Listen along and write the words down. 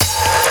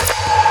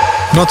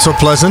Not so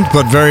pleasant,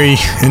 but very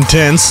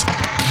intense.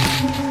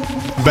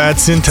 Bad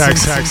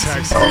syntax.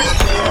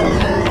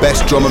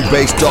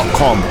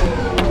 BestDrumAndBass.com.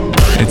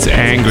 It's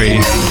angry.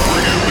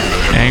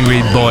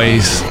 Angry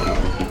boys.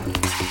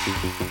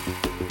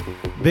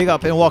 Big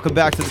up and welcome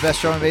back to the Best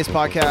Drum and Bass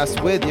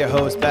Podcast with your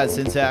host, Bad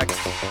Syntax,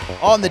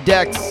 on the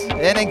decks.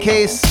 And in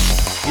case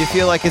you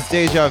feel like it's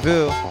deja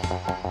vu,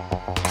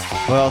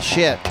 well,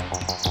 shit.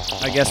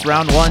 I guess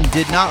round one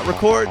did not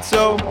record,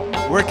 so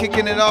we're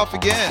kicking it off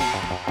again.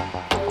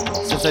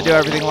 Since I do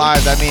everything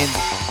live, that means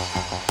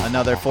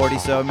another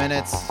 40-so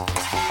minutes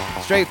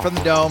straight from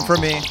the dome for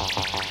me.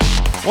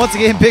 Once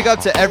again, big up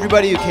to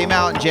everybody who came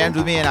out and jammed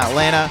with me in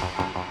Atlanta.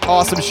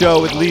 Awesome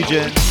show with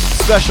Legion.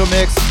 Special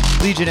mix,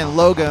 Legion and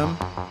Logum.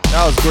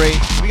 That was great.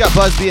 We got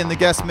Busby in the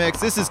guest mix.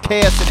 This is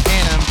KS and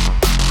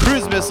Hannum.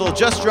 Cruise Missile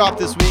just dropped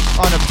this week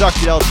on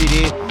Abducted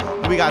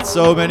LTD. We got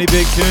so many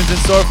big tunes in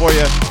store for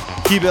you.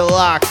 Keep it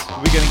locked.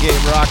 We're going to get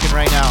rocking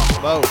right now.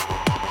 Whoa.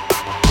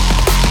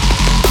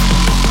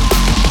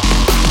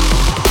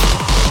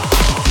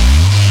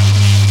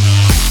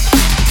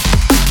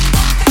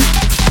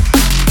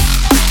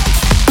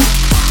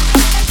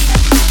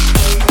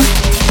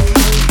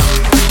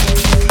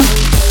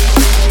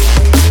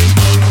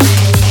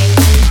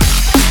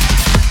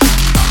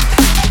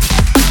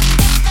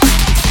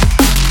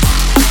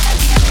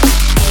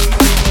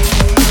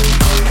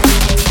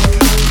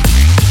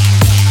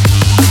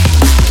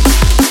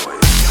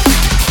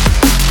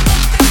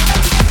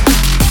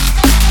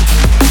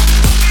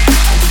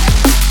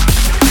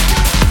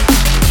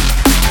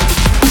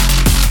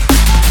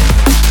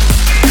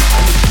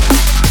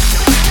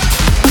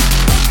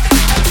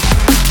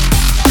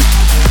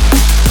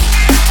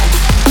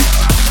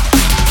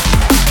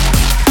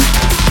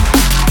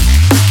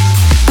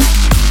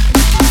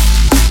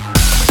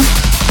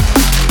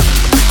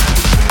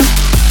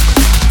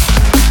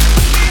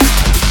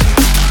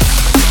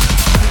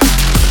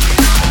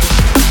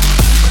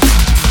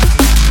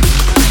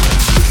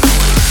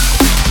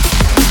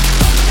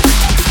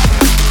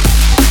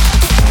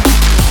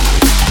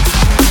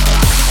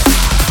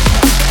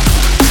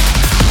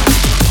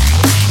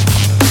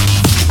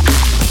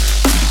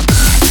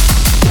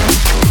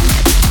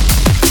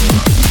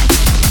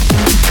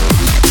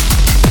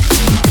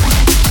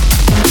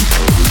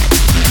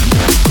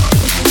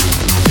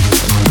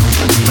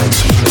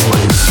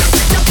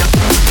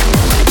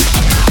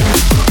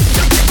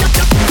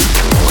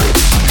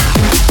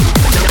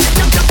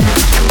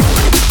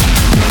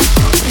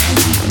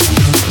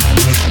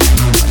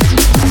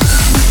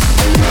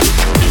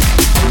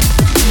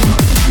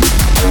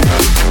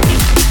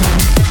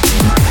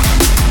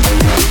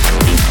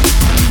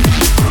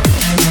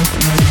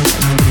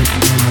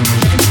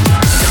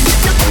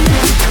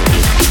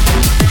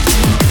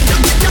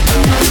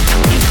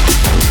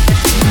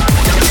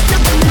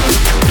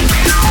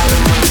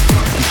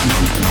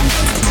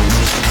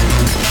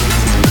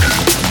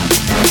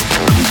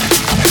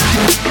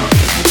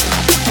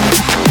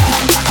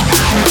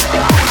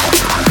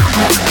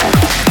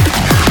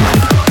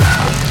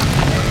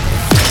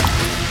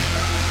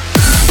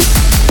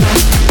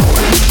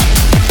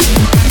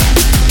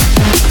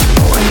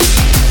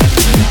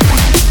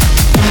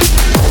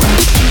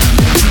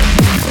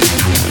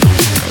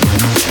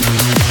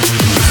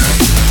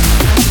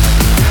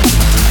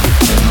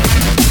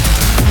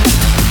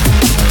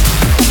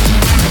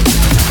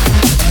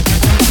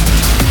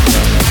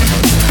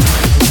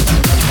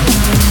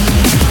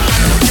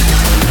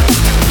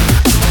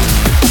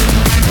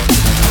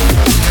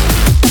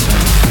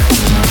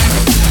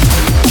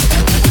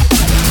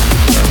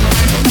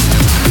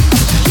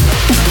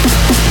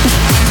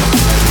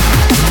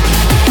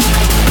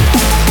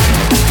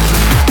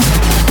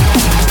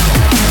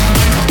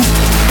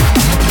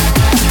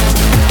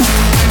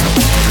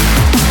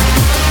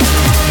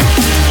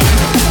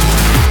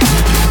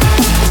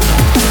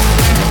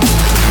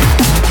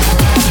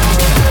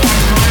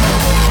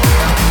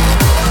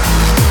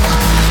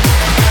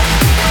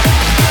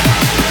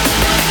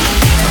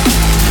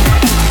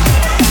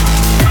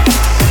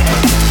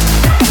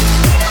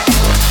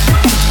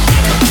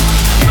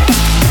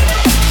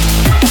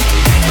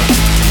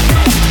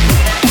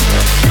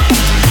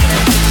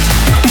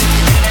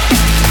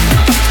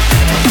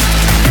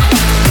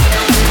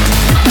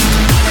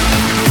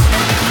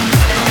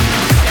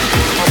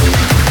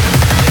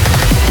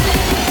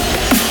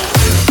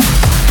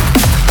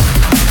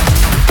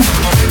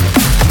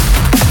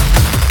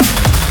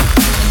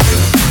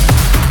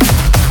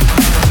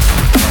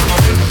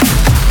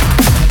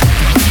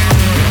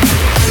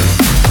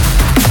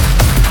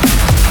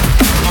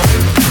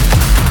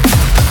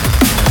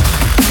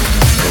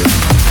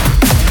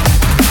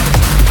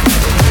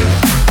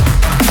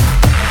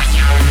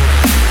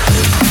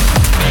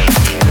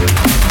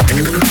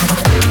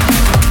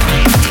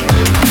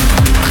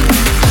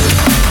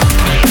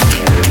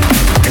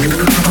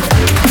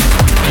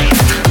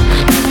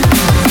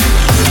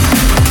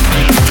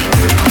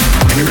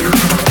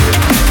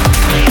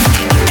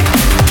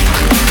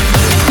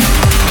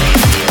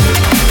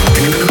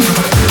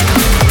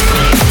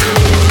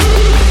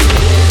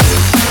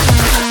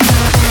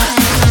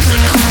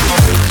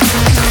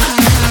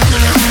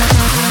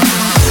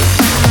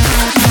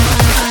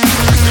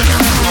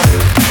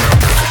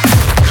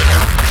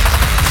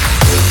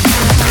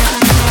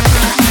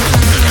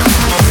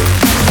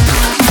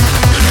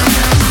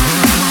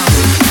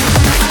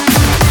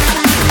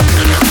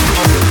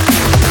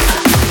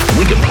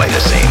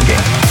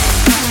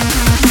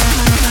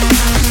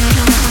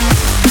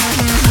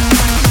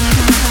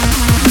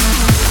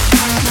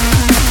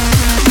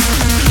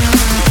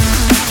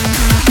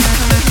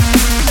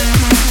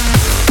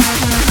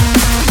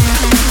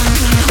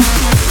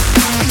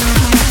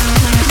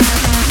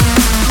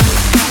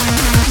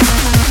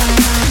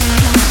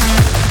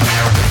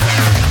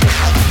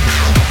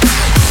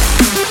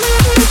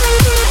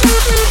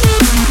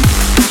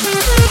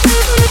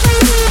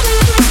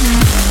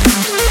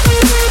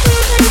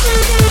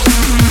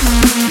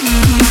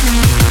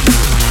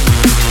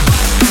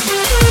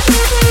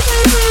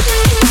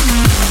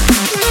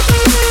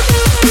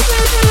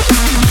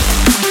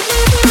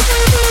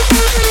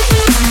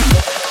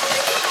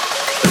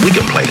 We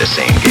can play the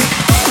same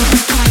game.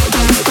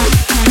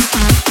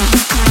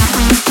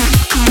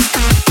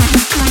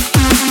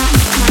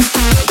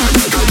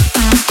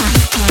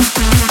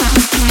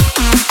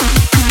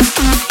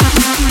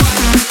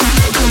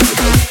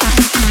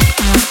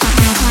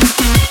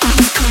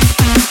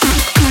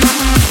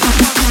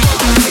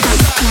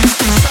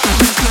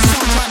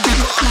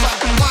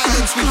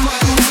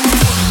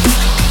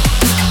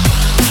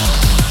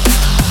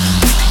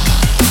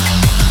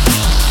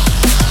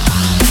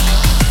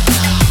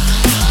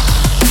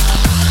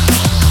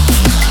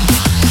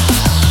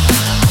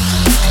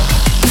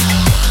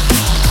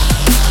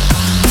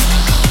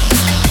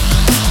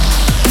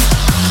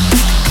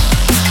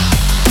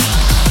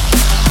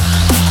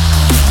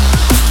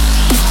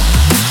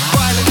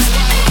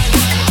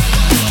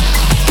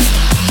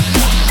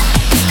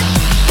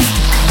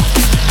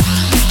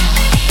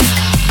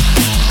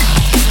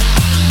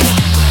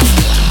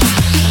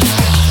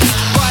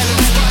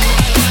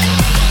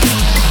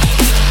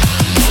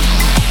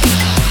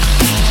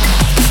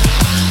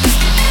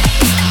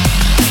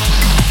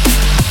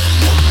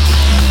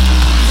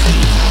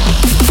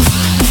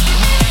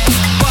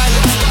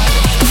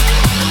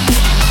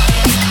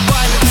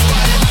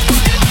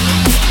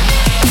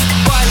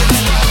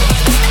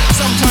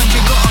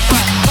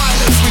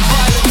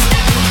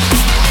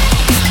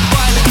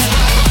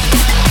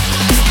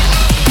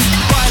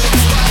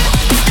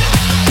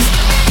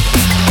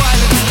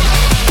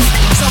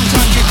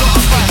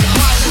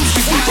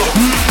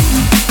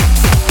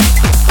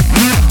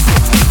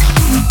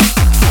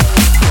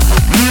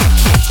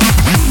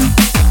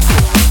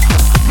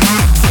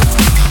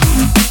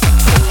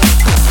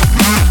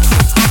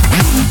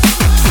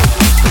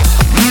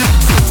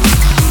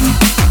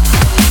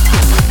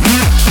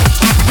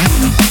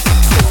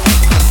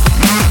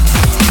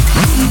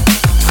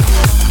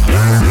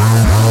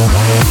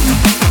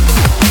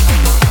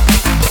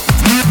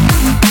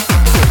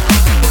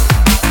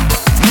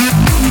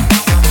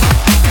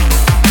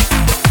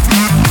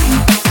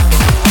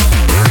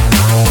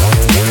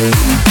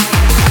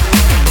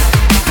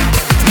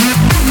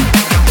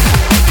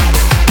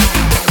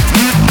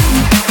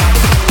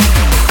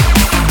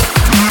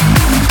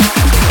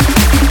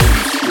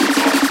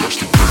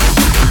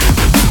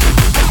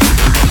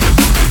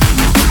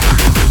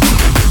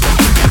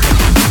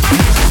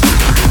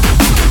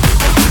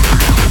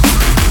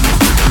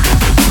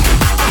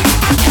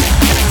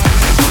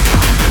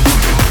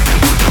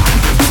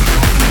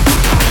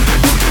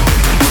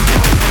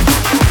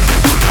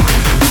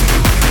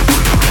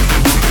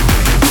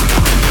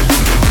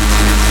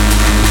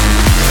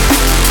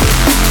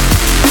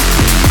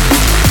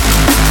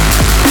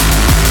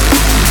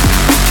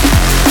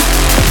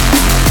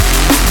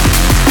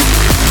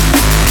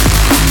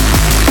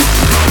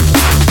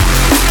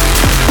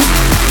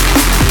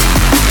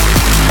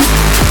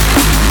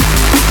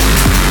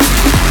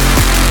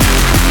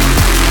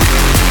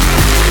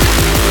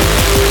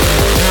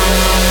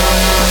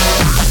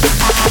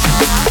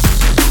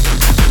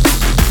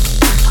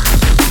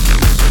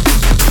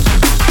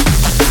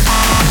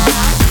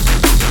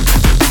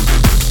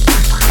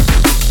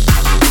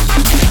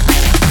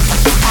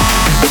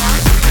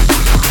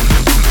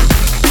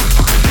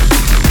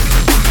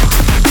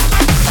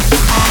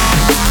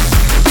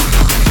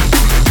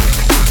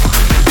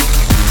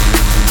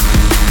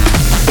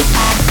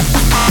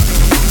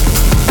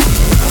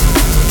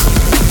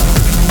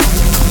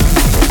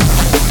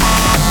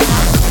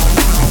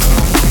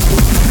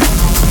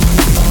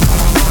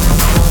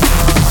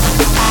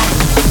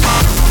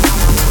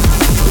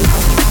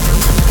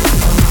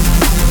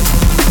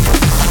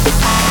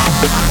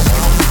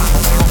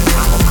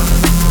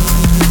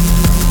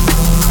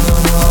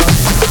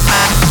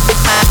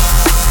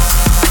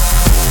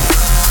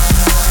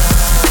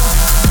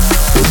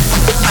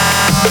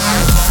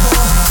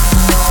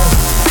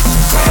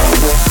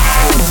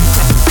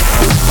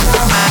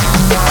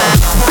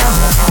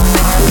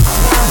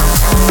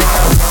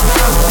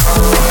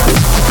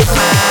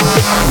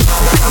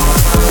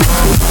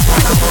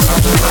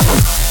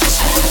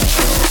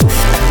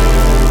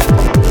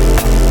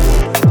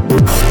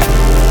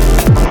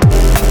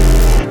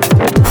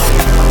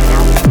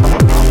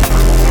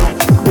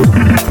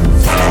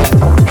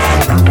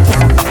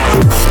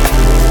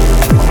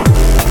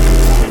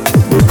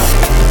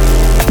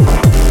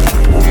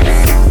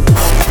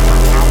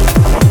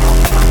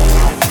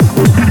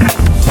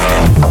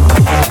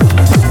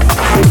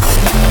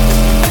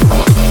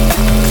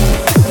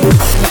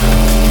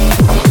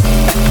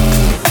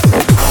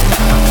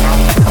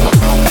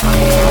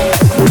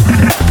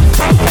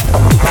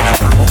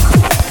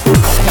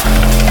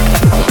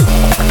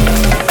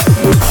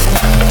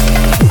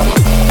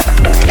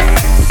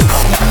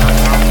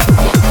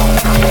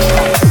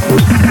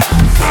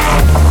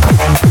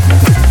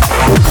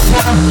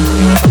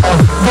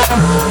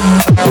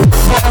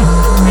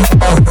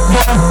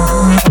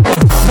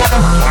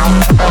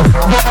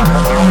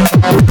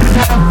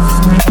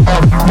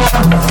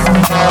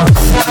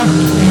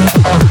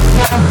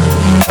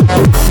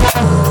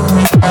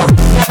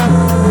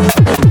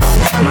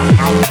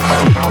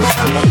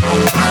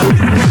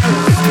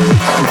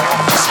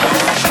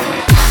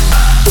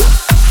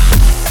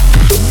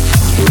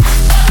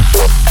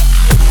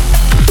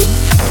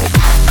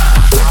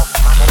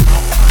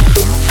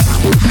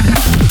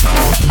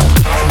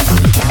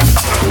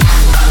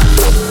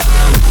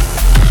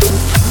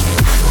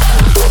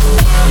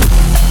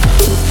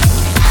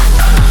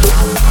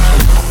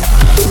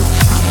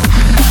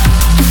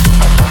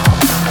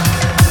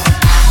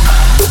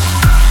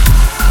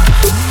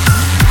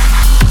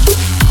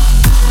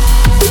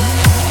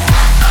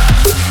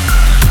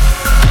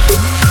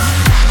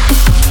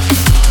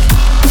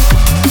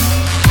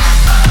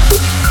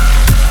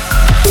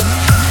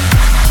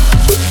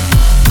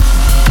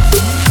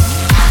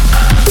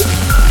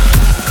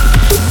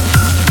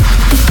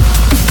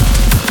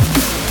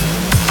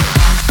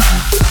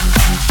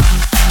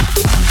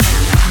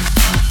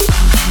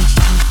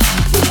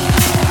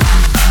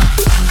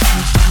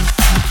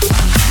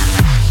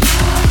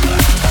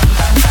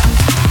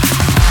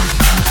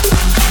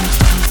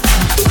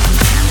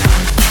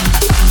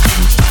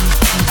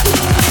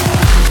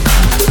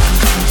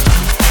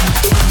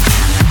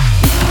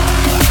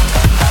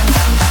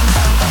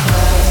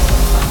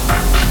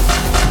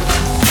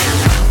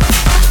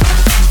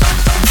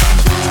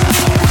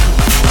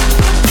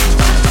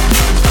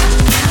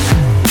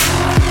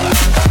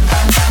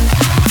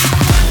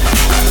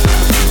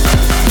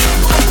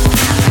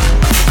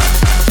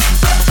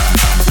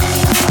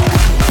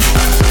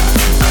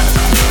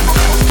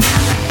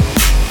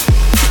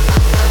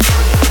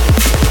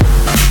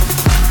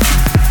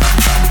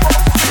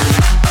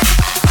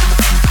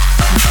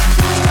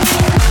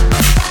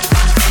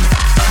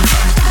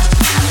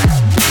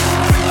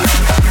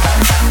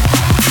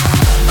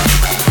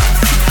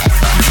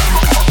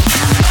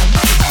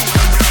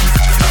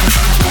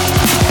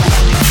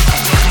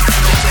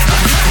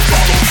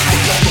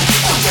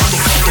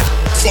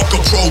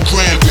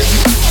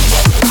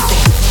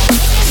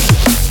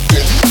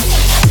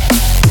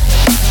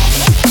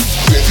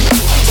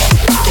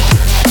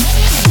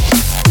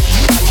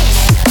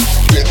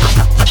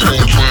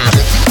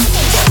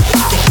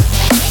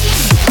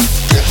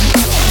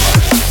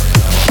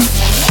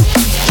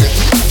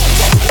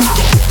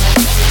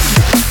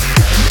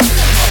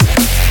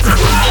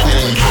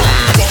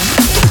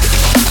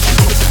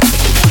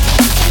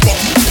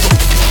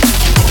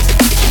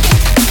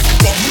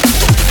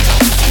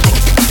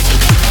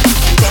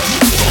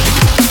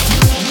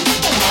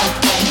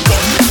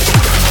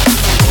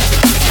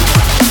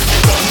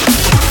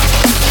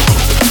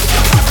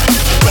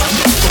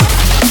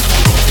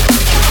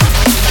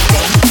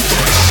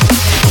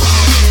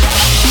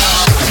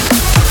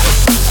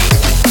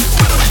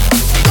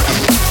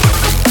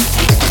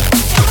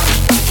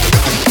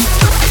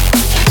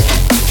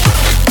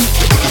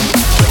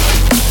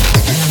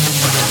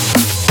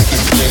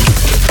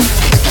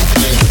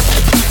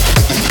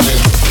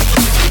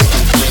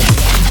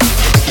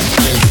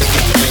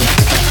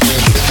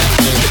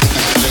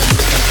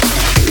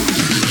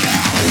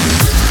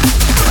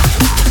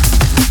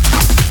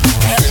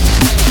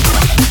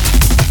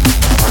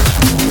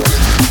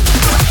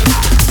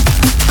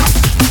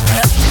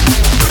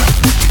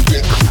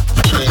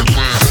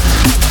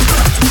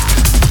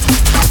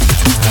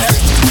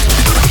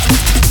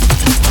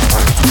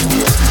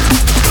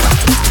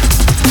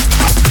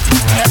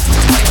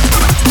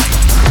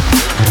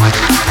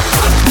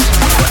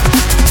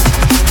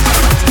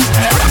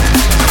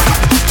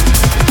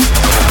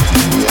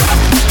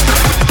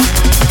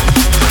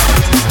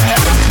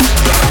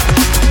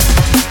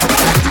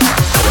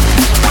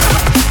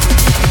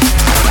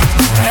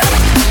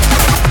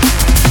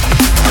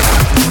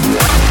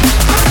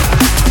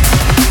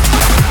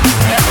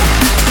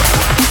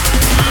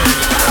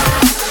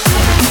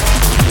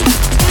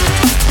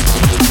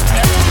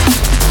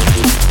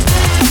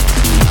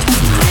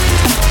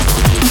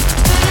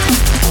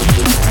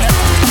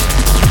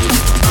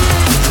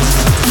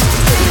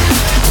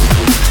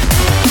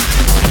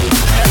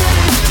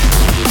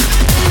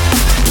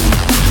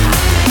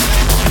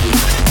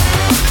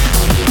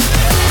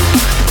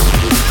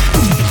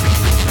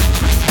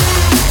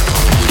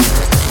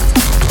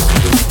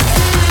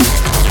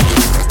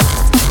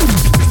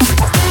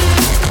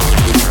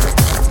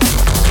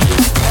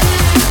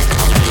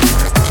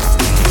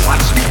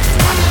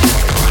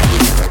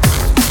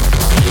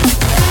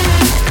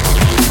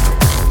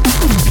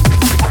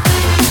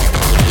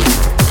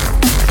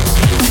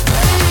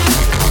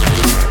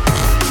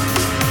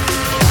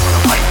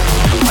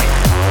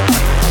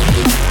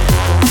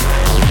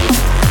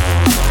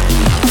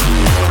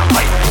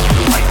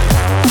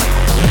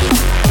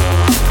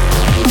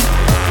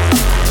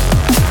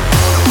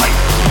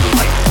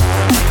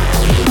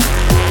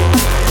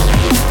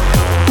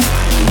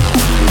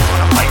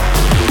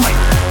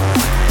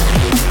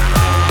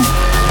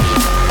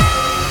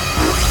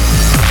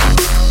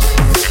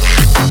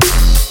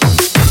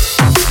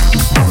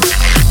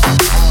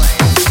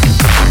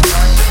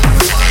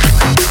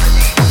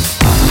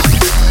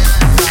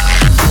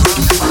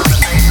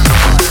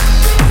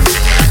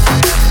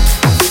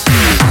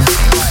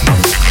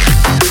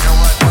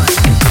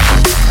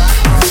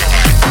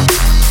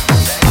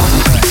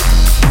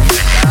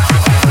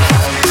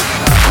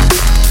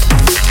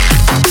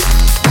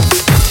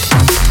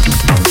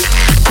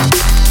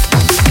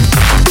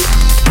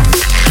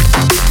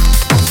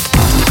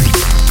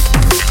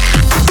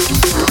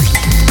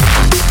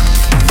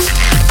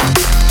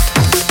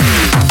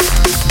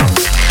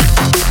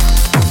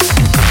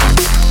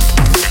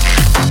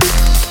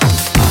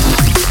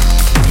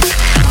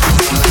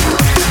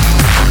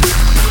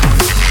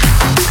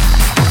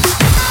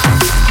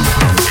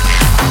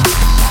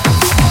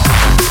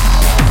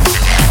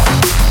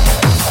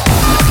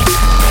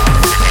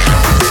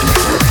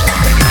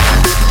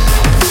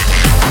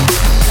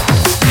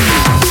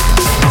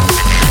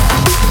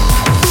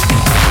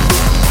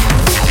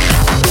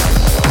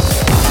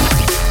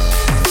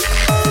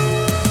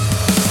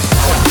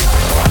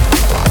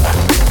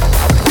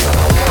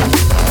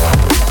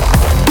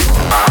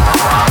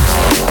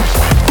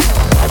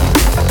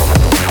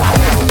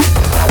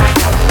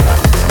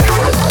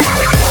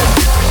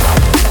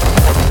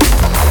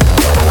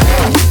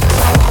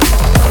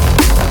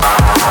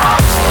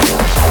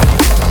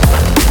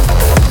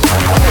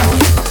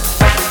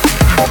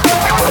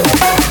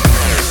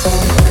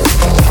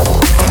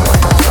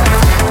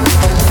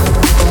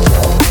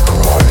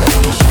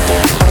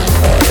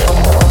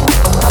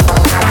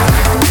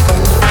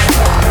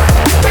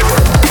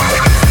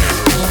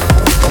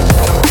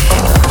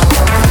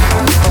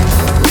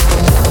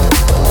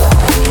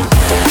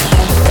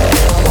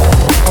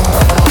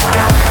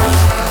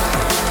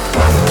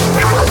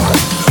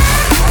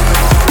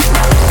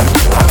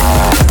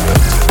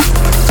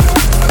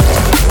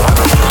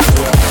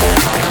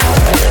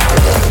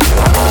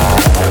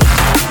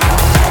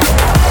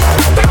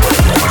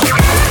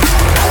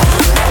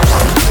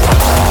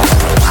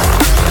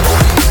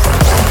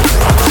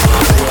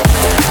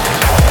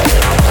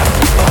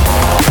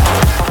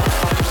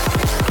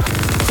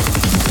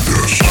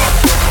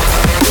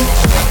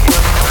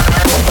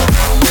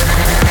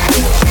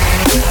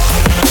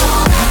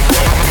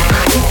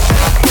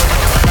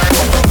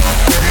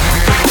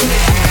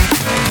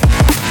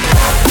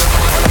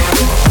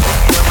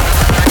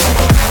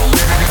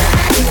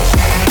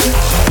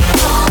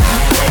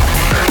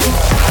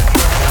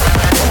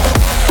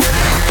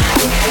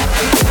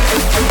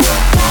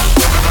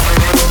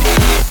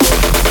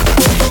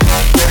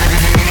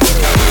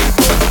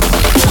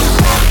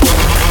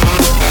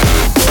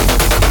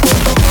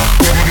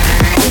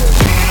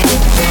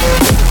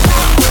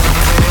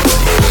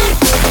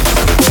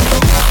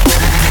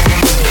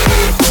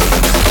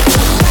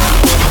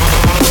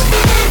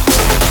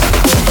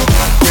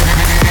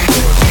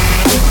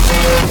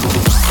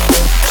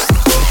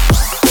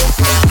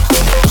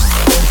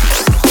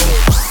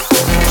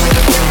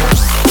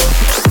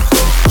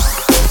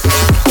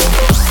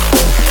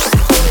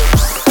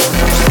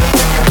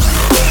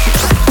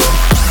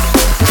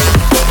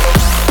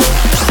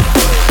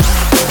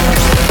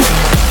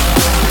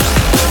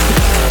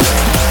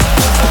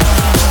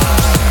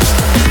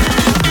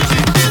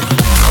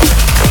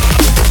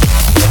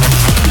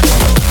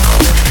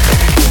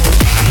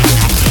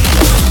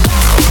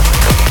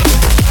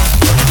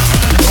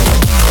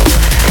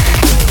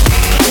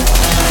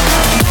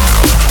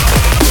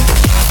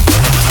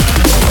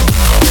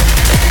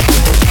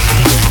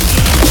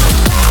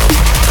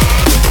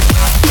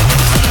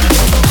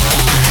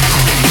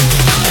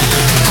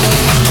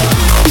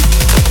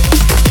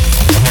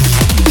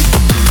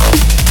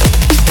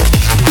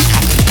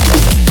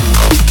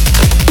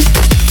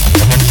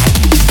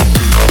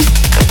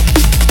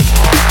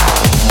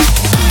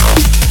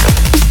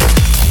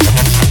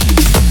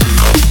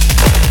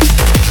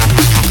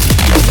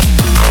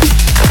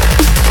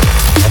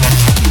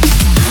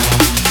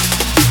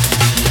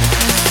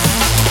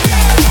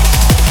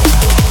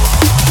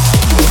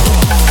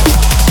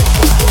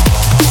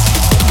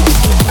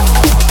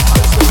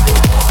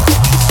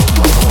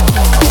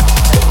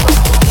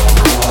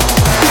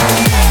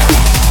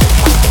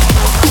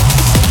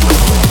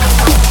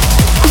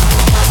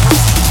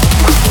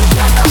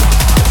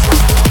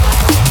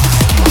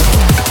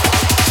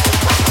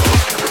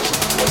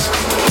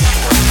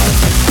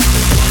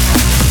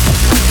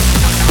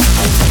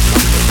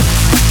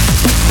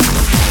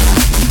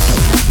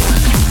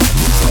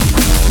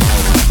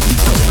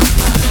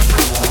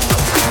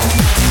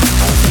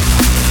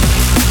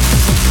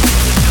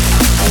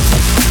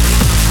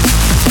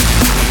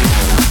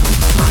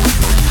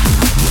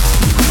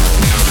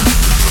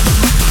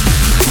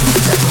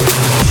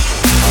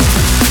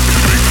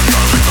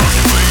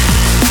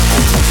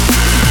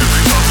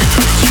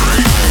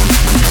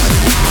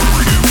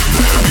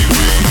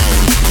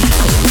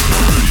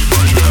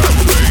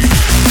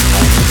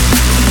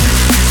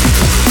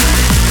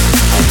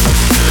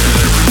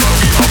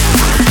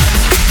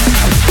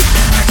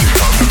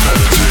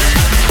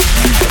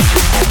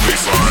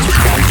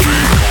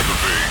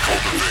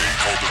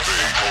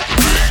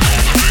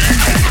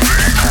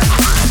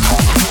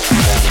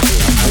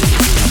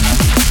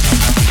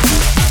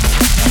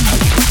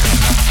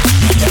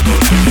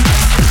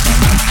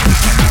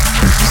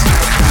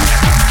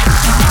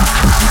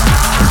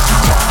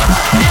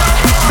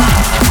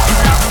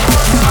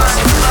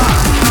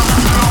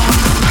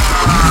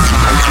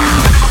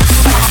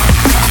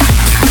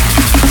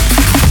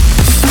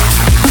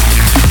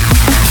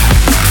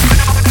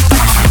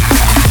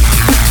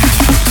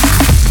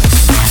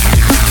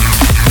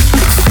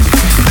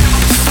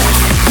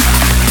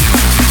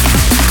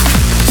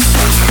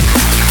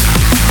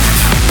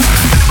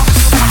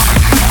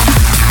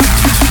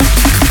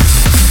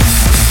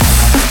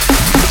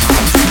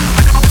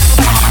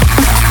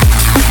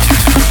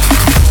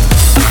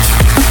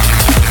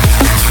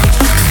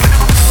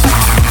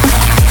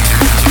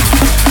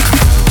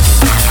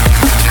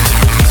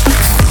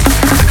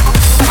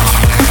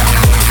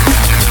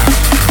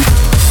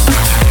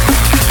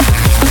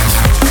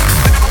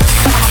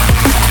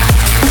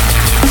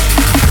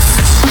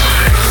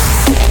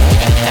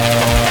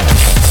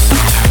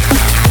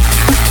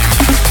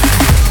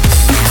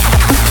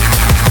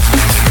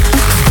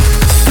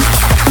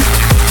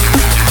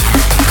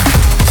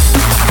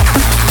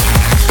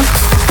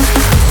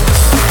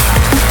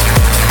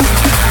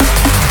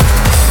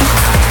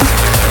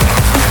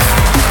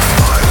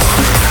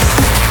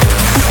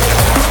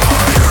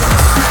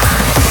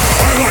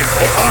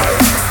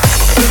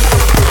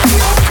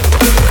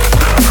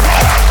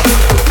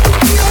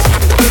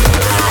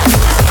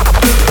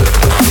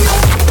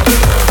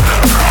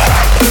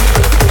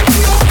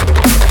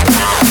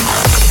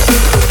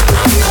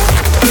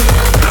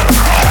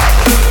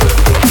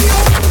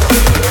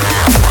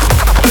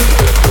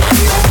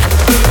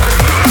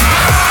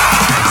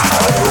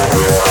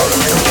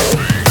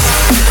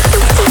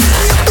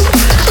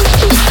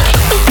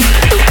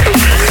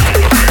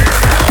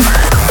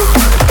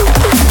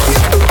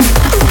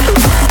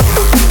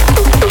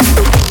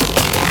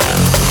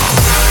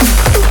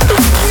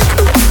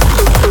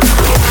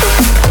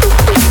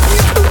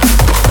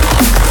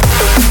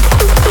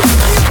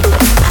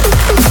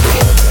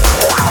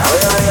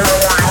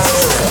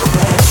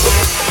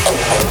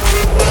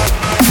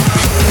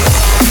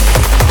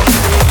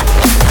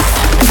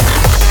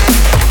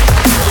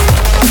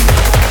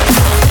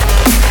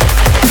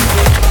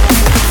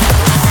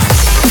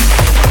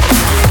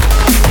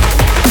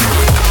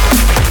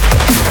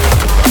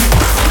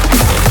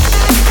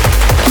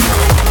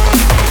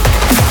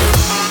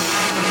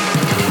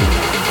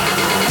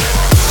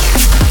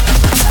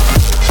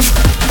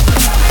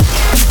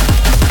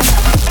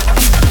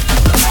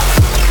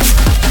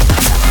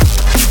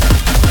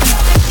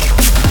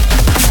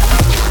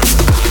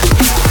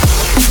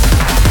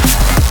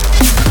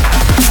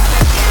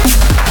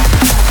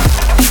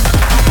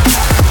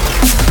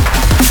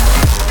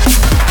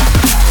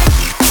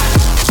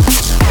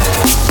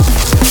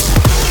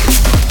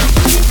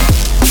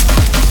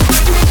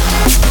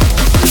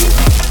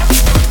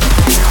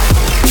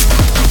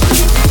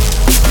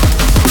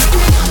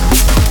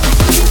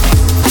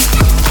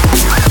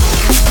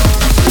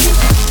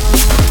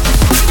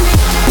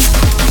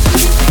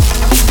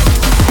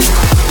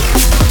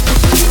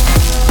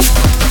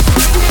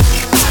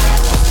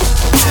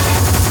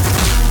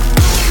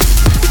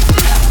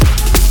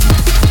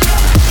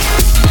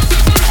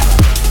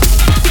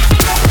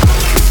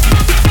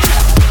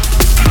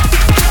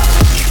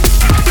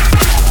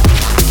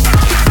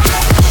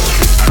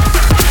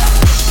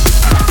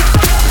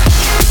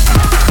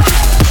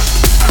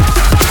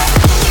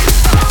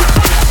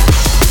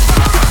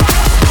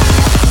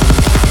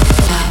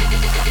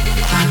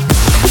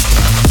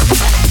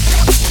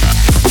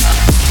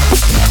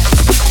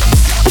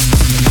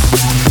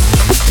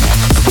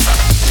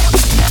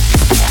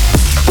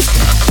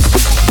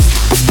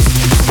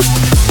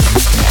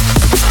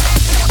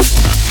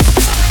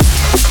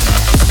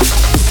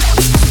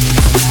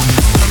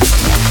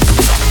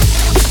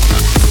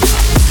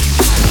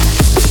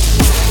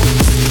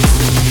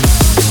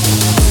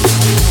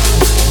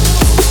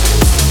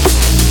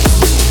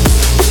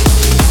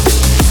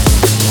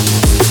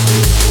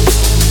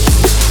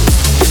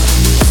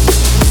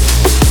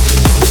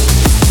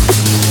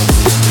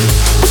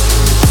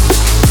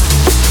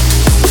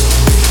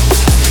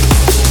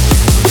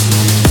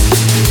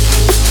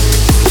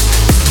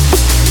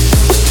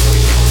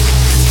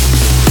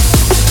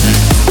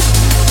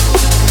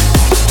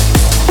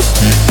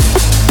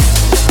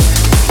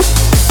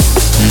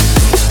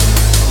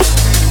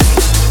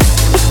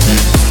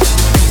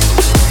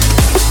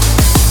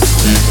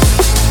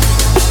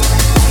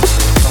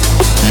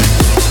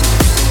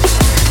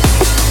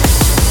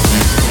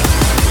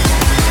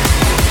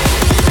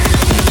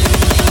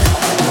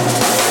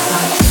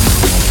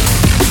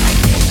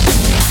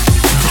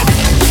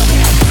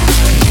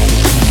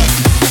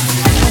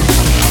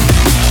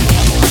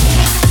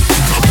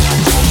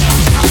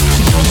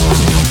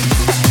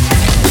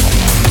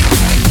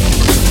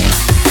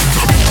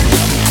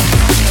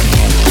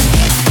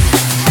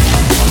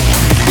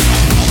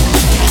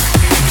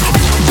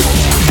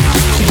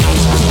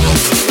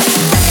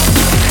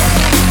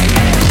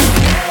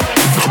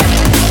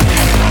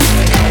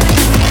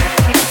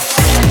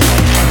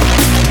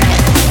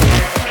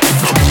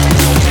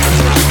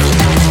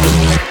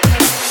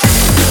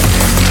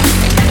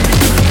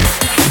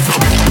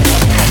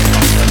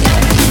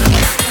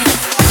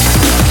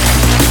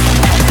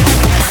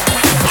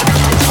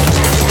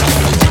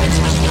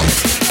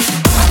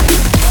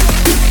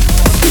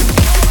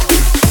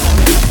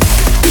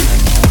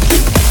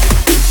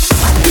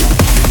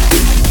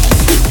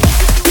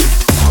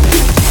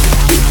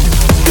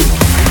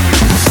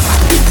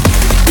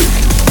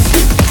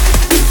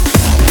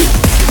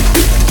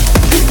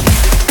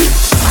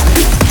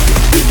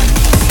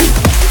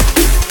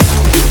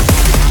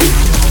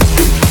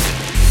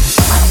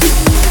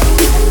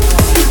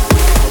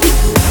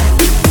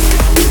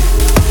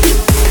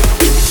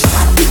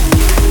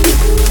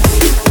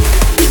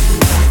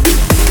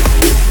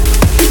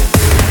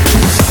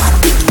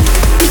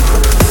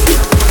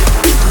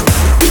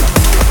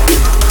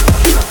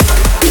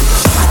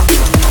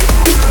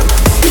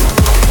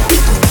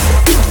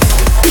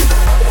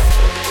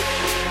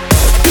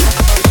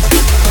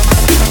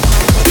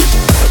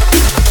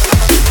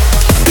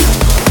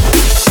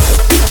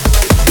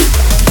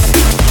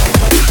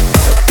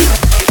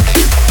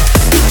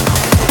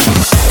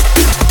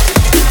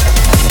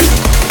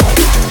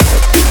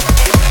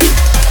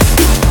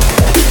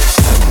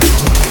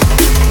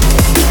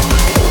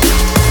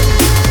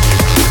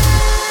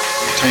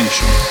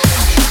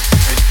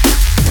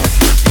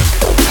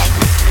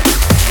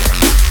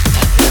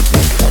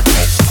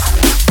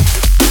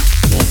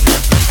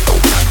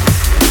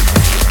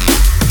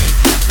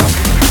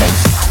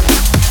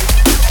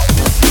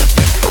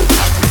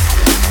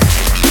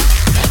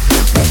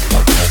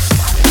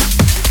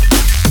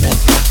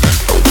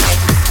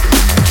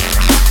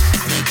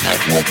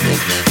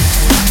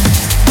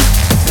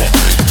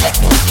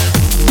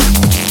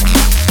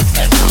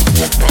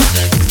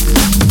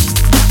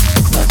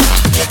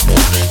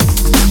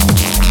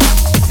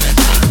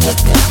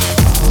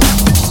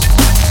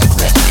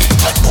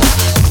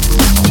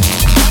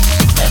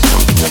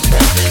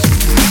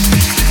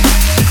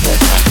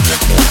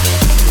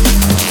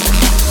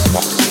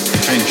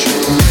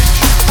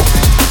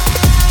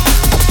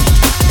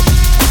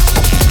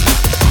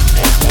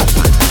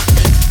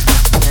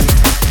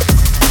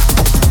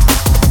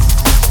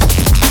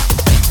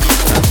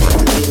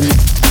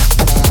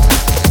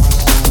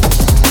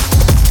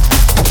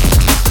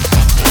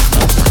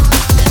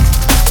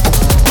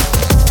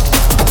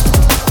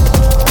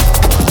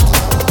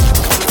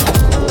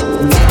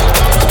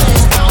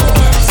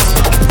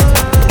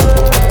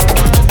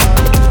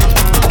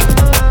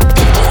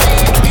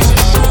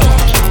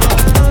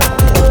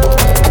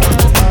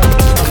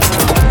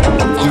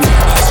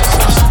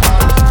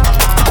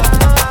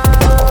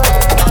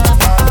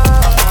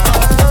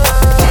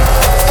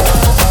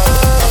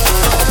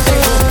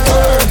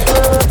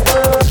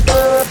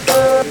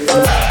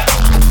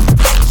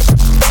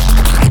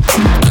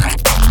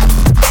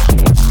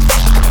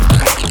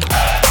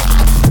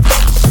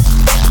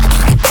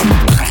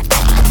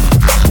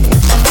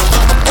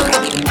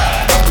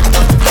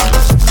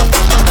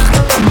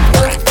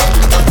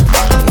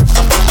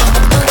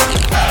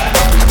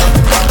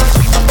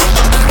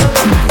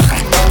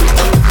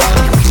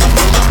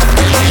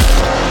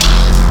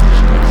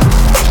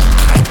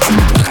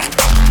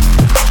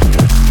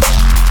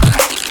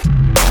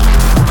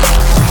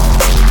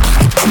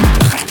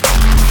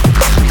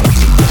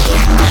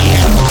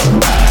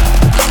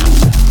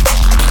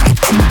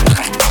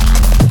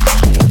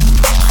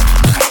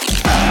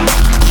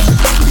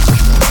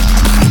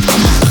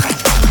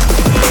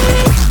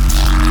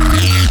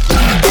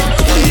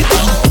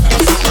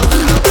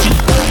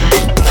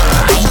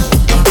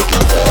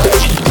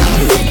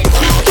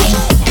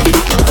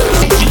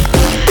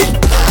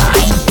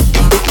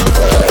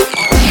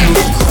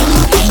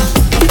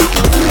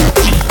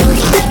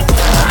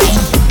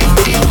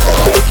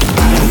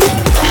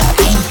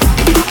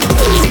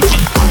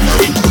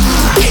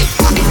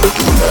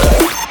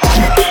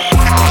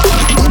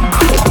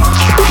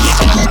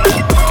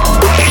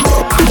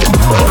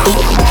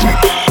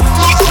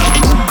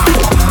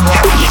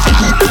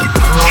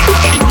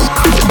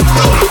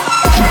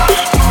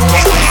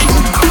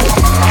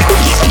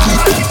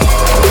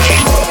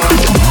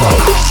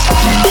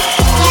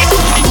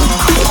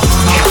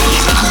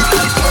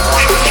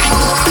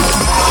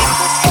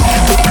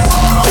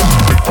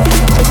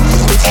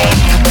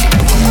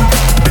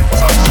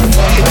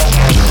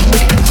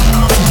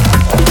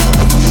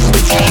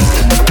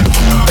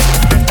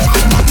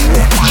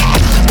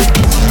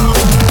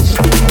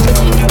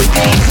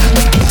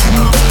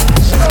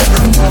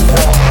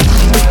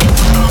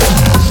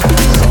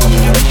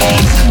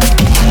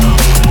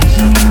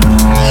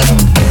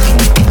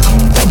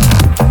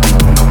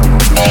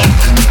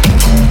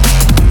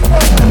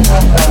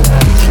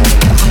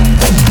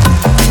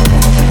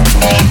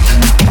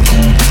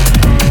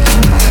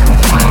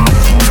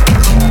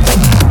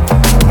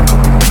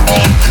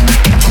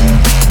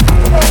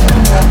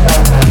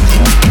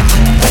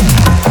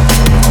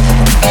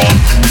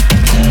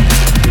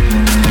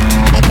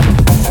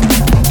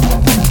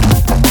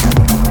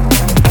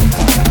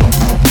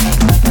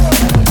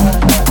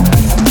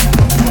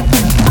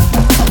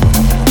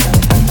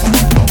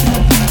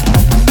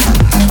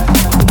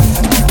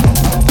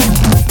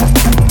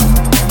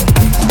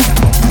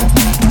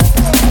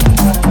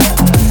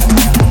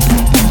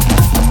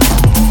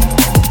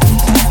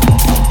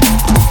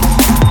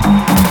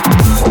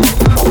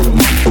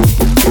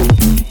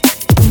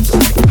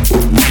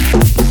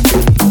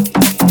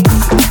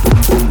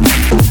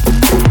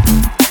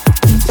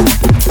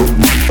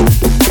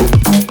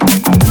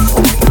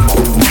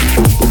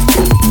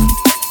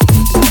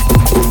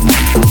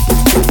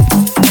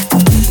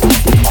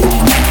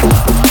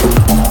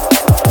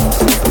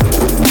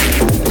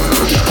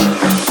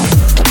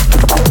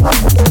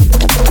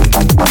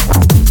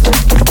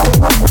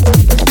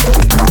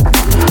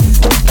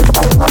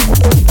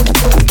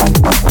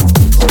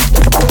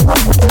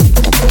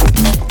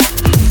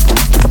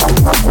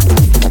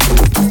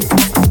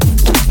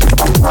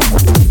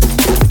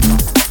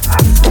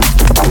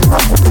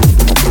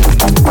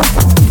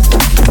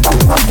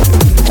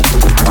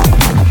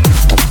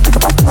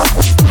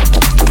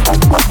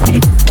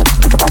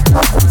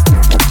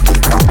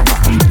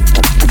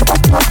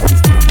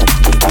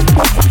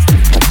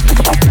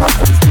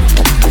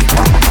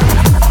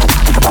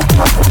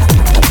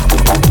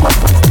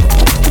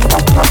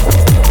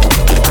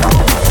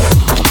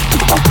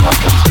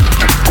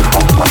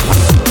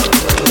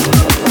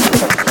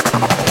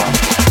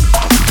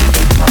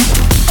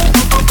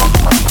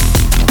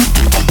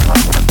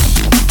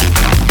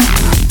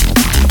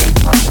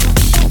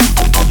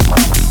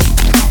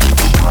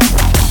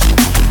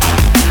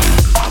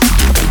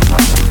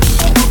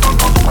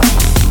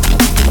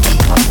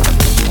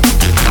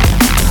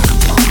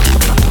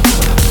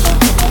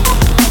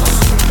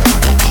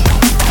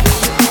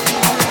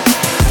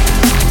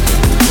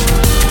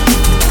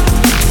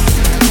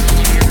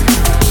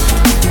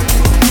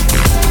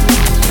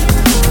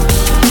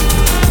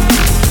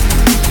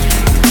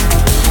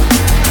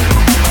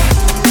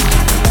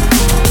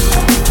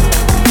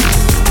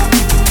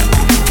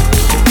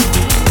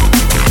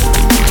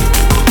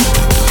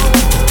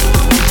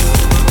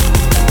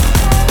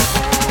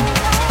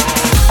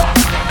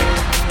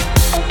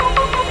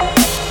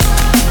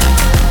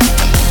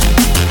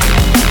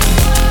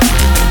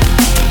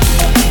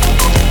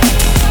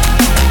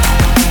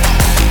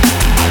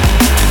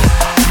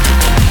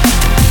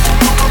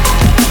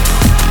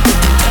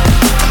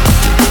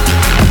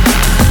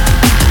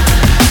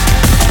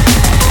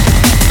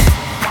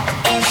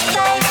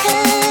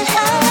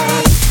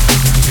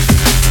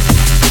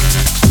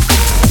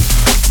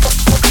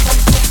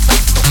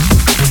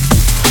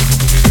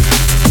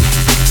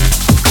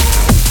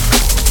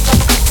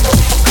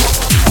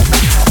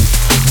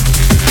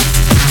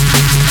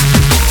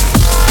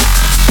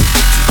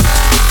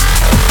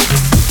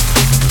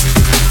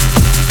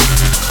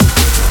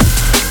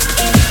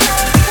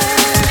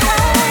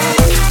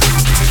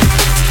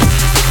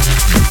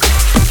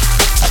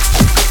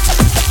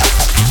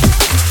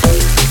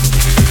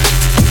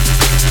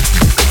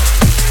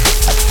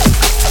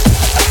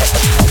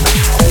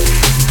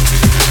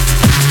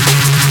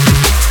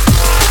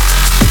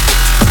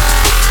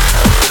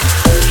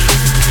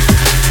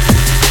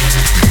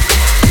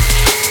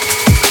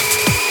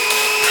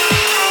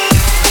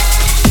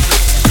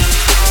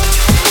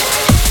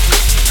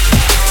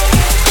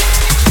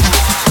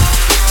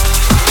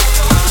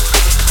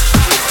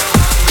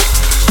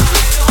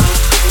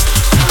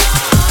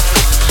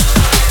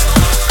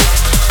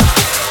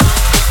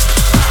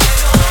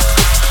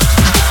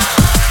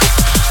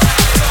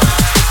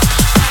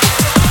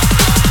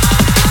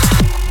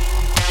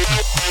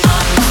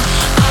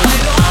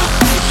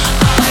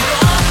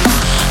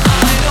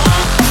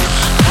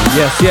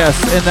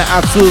 Yes, and the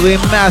absolutely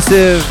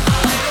massive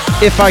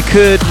If I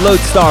Could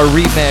Lodestar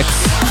remix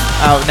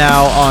out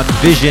now on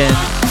Vision.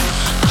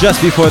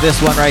 Just before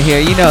this one right here,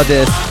 you know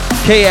this.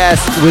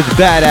 KS with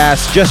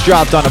Badass just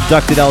dropped on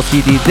Abducted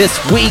LTD this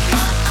week.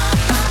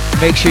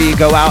 Make sure you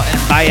go out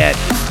and buy it.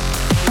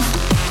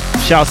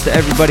 Shouts to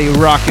everybody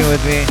rocking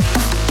with me.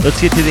 Let's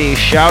get to the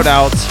shout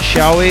outs,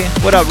 shall we?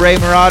 What up, Ray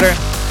Marauder?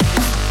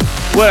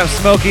 What up,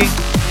 Smokey?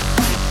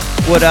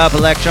 What up,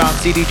 Electron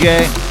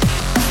CDJ?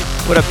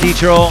 What up,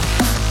 D-Troll?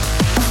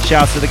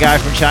 Shouts to the guy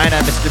from China,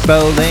 Mr.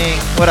 Bowling.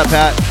 What up,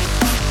 Pat?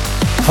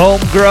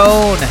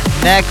 Homegrown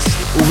next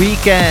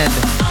weekend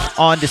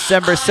on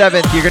December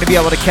 7th. You're going to be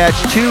able to catch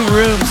 2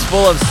 rooms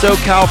full of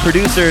SoCal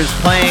producers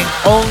playing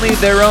only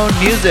their own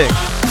music.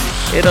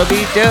 It'll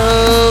be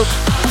dope.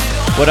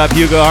 What up,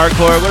 Hugo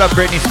Hardcore? What up,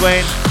 Brittany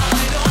Swain?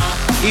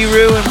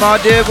 Eru and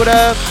Maudib, what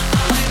up?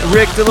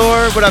 Rick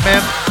Delore, what up,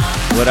 man?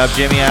 What up,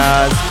 Jimmy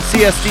Oz?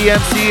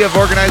 CSDMC of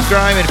Organized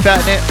Grime and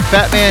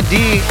Fatman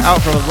D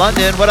out from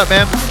London. What up,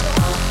 man?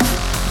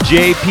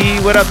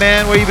 JP, what up,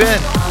 man? Where you been?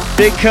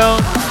 Big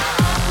Cone,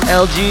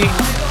 LG.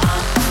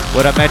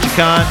 What up,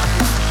 Metricon?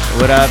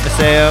 What up,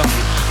 Maseo?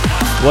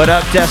 What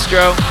up,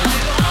 Destro?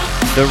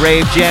 The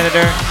Rave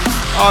Janitor.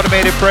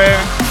 Automated Prayer.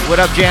 What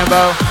up,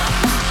 Jambo?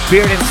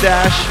 Beard and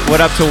Stash.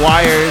 What up to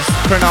Wires?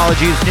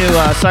 Chronology's new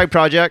side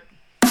project.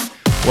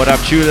 What up,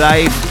 True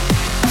Life?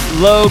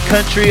 Low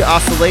Country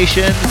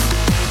Oscillations.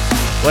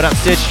 What up,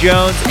 Stitch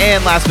Jones?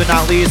 And last but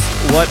not least,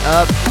 what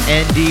up,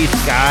 ND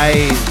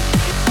Skies?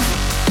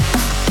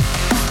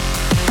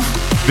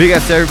 Big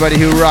ups to everybody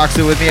who rocks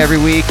it with me every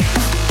week.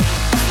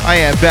 I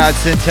am Bad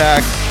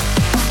Syntax.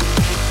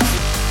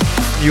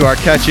 You are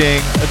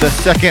catching the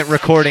second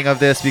recording of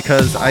this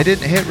because I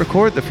didn't hit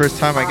record the first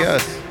time, I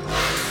guess.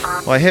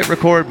 Well, I hit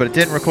record, but it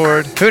didn't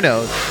record. Who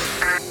knows?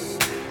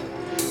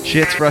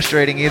 Shit's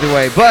frustrating either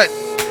way, but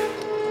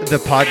the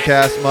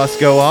podcast must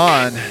go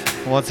on.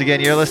 Once again,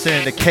 you're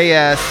listening to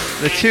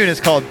KS. The tune is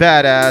called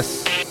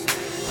Badass,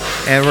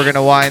 and we're going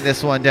to wind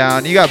this one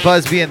down. You got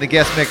Buzzbee in the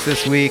guest mix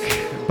this week,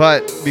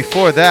 but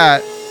before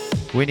that,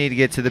 we need to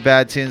get to the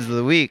bad tunes of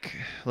the week.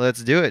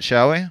 Let's do it,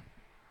 shall we?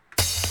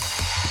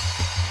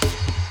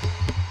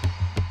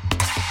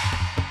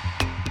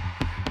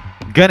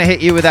 Gonna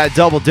hit you with that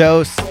double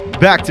dose,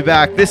 back to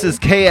back. This is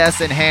KS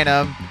and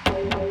Hannum,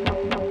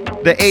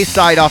 the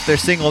A-side off their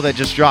single that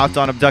just dropped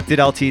on Abducted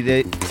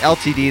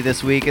LTD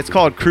this week. It's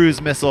called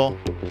Cruise Missile.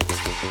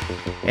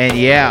 And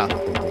yeah,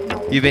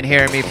 you've been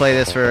hearing me play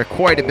this for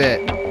quite a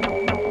bit.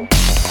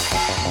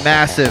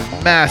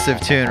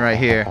 Massive tune right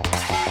here.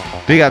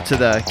 Big up to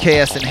the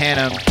KS and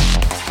Hannum,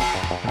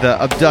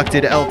 the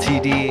Abducted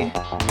LTD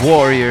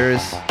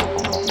Warriors.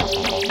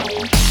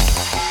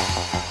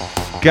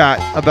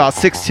 Got about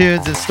 6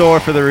 tunes in store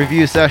for the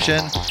review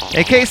session.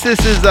 In case this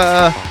is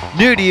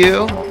new to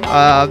you,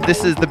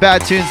 this is the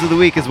bad tunes of the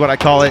week is what I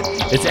call it.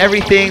 It's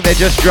everything that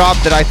just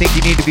dropped that I think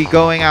you need to be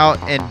going out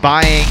and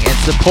buying and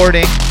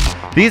supporting.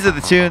 These are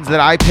the tunes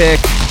that I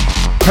pick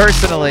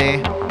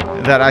personally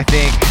that I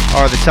think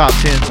are the top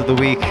tunes of the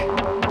week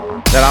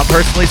that I'm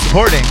personally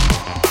supporting.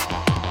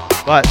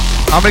 But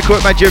I'm going to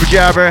quit my jibber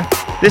jabber.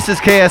 This is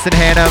KS and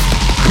Hannum,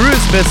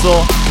 Cruise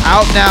Missile,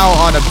 out now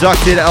on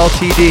Abducted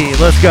LTD.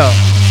 Let's go.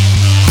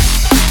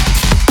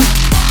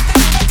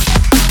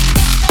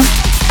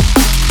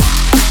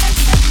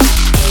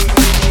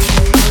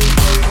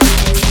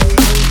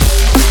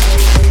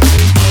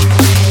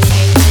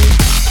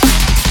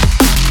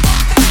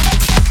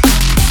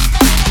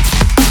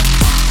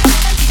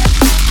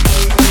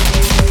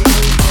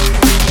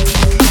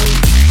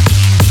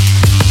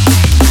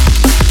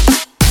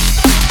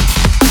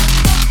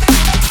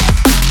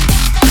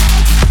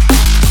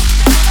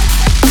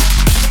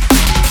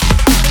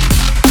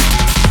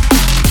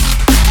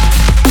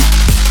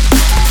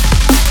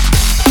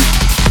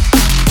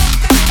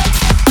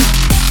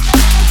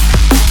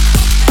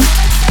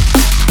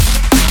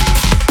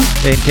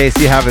 In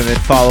case you haven't been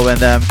following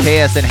them,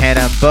 KS and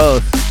Hannum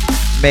both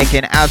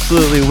making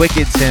absolutely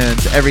wicked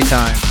tunes every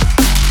time.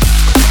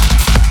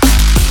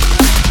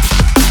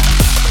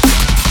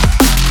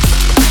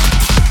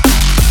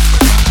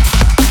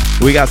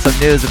 We got some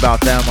news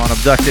about them on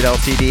Abducted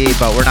LTD,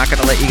 but we're not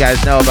going to let you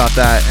guys know about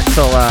that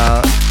until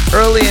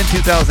early in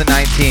 2019.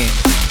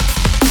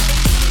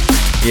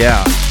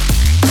 Yeah.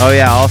 Oh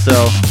yeah,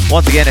 also,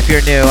 once again, if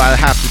you're new, I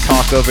have to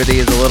talk over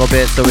these a little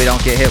bit so we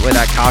don't get hit with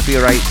that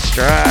copyright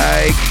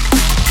strike.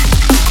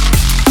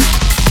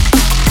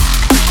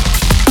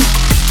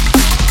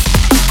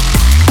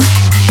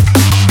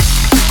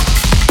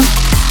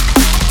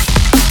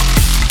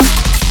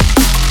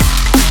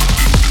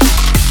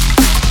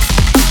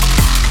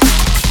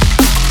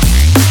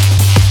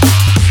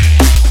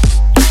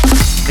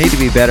 Need to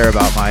be better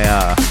about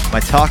my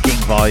talking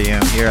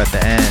volume here at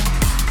the end.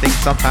 I think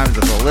sometimes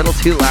it's a little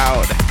too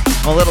loud.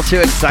 I'm a little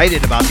too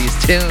excited about these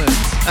tunes.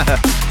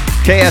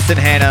 KS and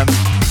Hannum.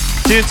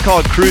 Tune's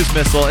called Cruise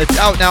Missile. It's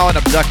out now on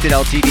Abducted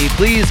LTD.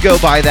 Please go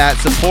buy that.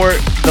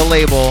 Support the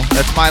label.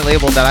 That's my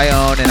label that I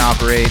own and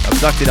operate,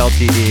 Abducted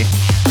LTD.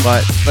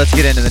 But let's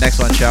get into the next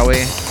one, shall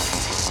we?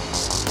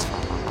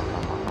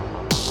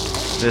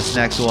 This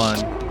next one,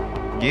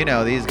 you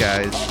know these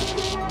guys.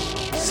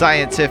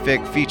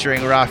 Scientific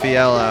featuring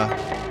Rafaela.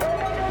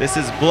 This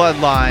is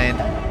Bloodline,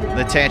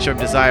 the Tantrum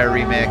Desire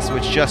remix,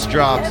 which just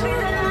dropped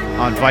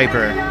on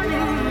Viper.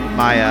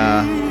 My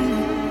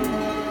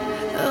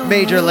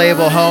major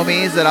label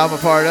homies that I'm a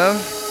part of.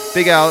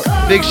 Big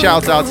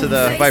shouts out to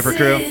the Viper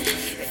crew.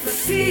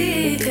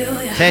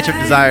 Tantrum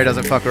Desire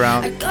doesn't fuck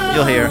around.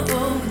 You'll hear.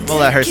 We'll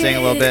let her sing a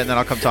little bit and then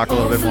I'll come talk a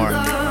little bit more.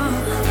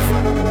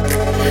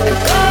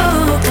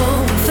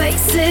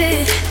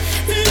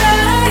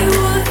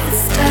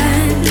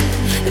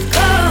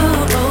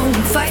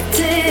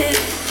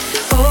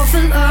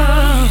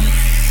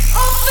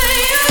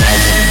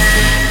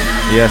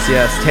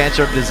 Yes,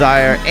 Tantrum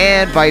Desire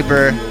and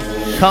Viper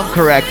come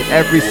correct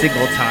every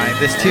single time.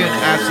 This tune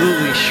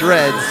absolutely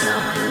shreds.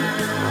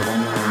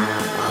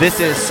 This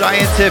is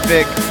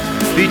Scientific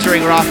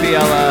featuring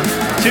Rafaela.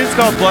 The tune's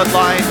called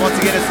Bloodline. Once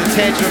again, it's the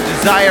Tantrum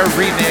Desire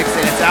remix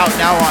and it's out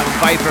now on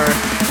Viper.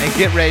 And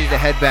get ready to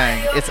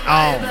headbang. It's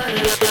on.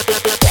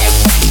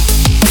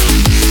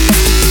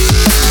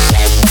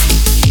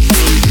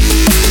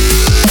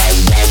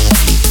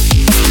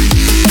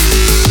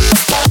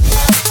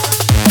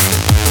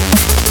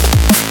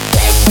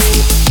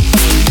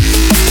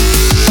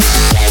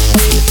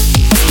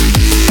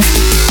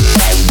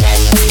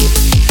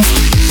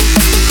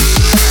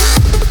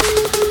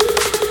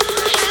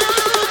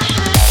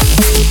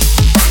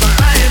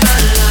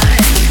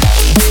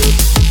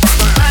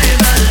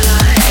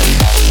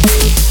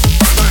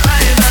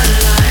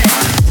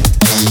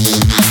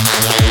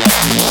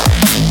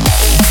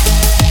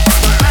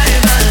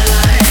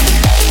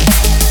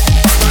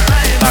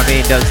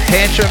 Does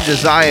Tantrum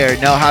Desire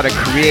know how to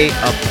create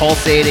a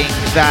pulsating,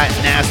 fat,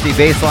 nasty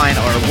bass line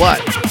or what?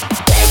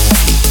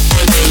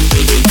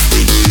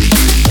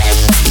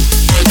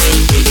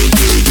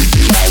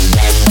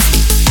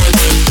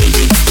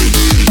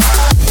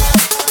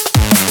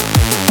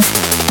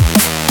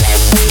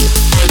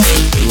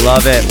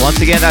 Love it. Once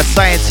again, that's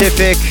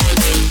Scientific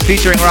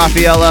featuring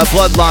Rafaela,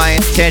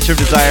 Bloodline, Tantrum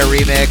Desire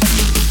remix,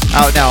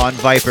 out now on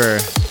Viper.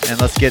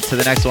 And let's get to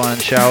the next one,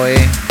 shall we?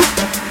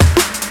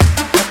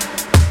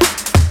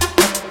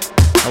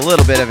 A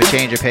little bit of a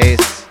change of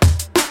pace.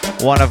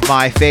 One of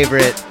my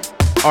favorite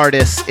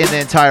artists in the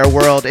entire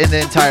world, in the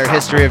entire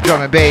history of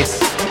drum and bass.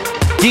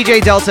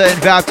 DJ Delta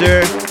and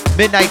Vaptor,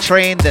 Midnight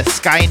Train, the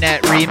Skynet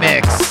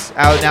remix,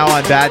 out now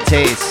on Bad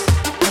Taste.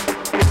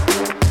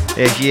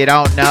 If you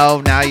don't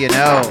know, now you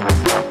know.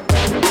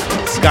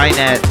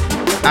 Skynet,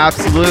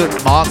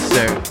 absolute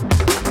monster.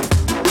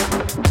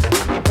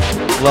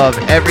 Love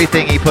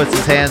everything he puts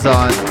his hands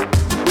on.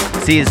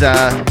 He's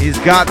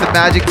got the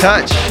magic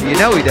touch. You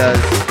know he does.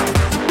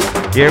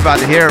 You're about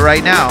to hear it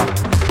right now.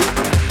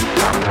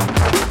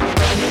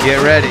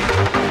 Get ready.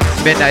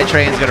 Midnight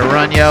Train's gonna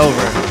run you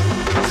over.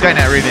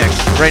 Skynet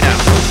remix right now.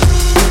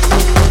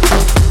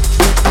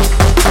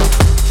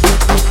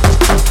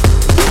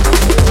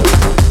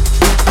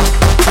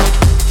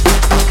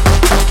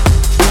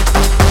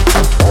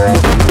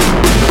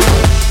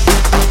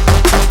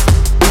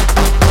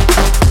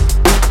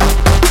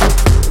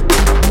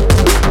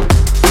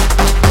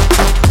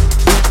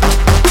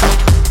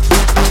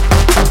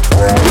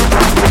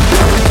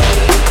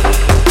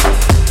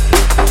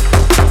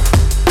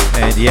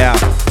 Yeah,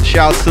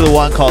 shouts to the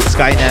one called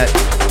Skynet.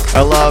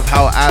 I love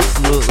how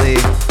absolutely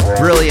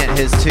brilliant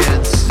his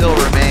tunes still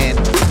remain.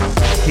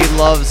 He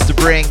loves to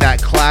bring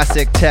that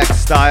classic tech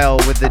style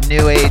with the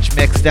new age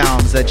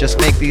mixdowns that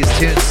just make these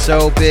tunes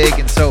so big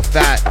and so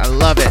fat. I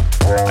love it.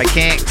 I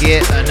can't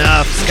get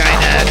enough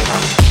Skynet.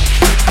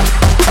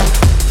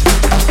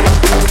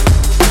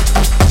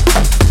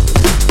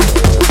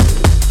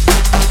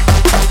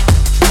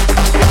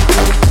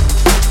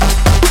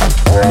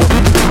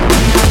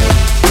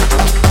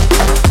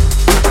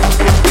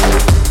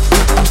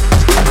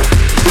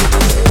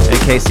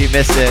 In case you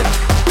missed it,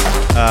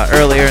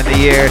 earlier in the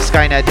year,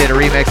 Skynet did a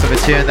remix of a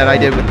tune that I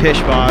did with Pish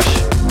Bosh.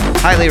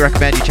 Highly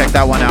recommend you check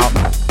that one out.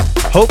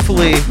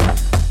 Hopefully,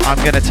 I'm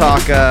going to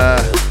talk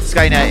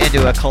Skynet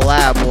into a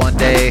collab one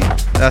day.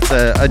 That's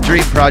a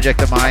dream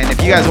project of mine.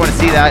 If you guys want to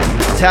see that,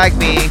 tag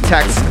me,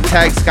 tag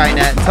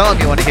Skynet, tell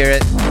him you want to hear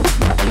it.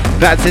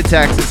 Bad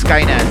Syntax and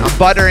Skynet. I'm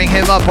buttering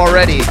him up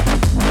already.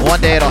 One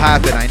day it'll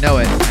happen. I know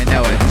it. I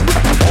know it.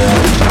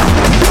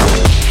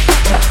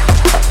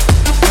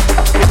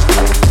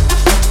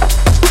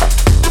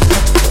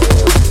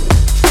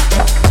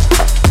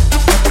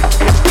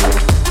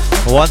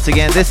 Once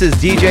again, this is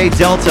DJ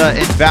Delta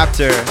and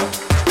Vaptor.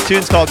 The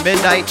tune's called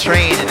Midnight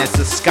Train, and it's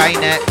the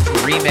Skynet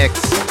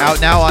remix, out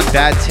now on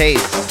Bad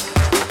Taste.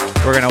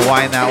 We're gonna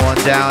wind that one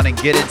down and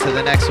get into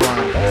the next one.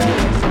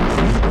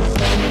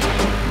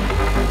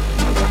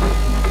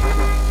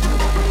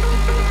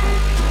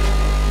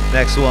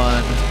 Next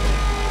one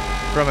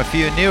from a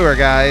few newer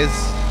guys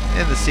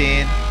in the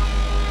scene,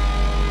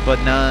 but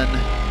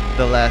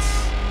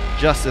nonetheless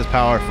just as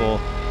powerful.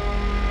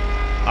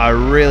 I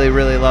really,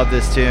 really love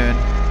this tune.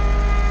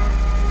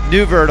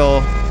 New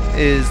Vertal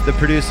is the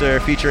producer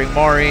featuring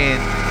Maureen.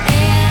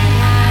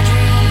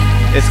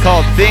 It's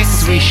called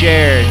Things We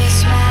Shared,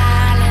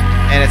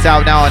 and it's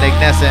out now on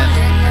Ignition.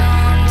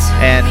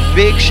 And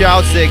big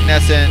shouts to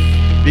Ignition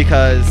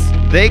because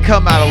they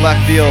come out of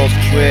left field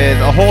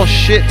with a whole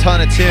shit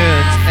ton of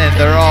tunes, and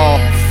they're all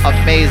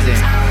amazing.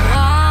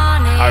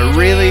 I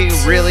really,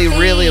 really,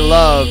 really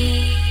love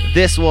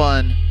this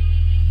one.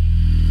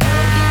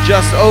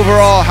 Just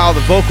overall how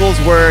the vocals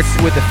work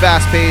with the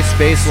fast-paced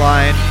bass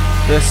line,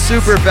 the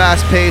super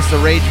fast-paced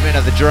arrangement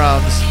of the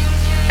drums.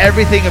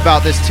 Everything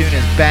about this tune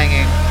is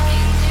banging.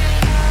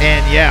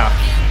 And yeah,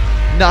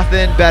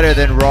 nothing better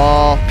than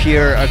raw,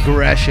 pure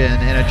aggression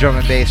in a drum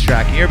and bass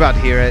track. And you're about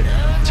to hear it.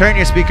 Turn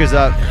your speakers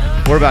up.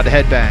 We're about to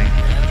headbang.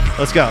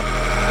 Let's go.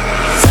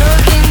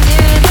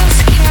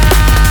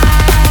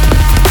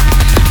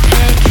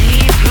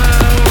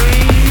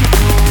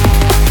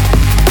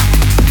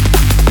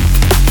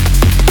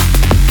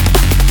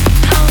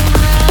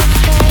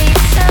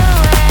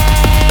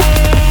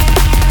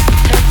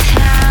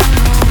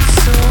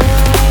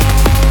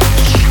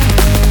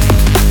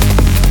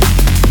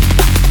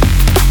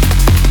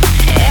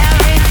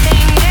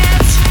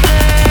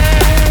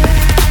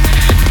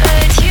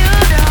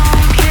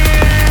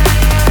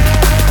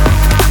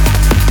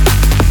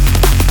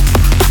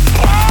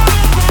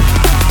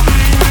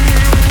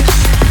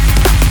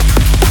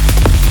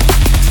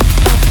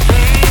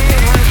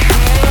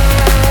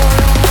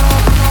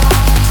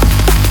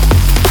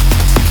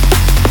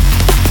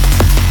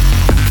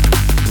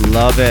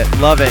 Love it,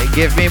 love it.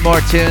 Give me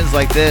more tunes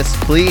like this,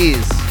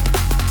 please.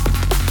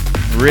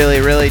 Really,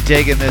 really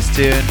digging this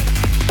tune.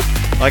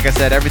 Like I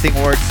said, everything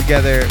works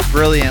together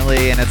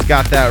brilliantly, and it's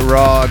got that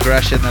raw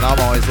aggression that I'm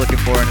always looking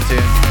for in a tune.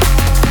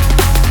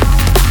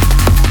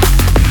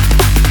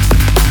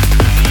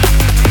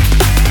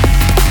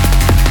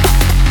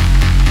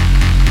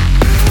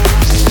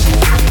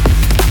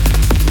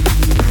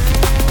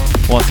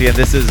 Once again,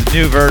 this is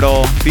New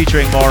Vertal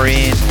featuring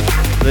Maureen.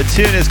 The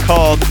tune is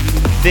called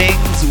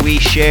Things We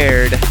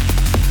Shared,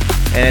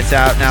 and it's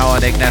out now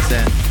on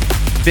Ignition.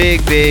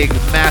 Big,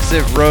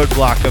 massive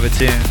roadblock of a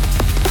tune.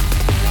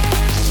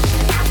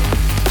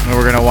 And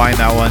we're gonna wind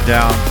that one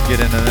down, get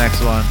into the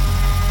next one.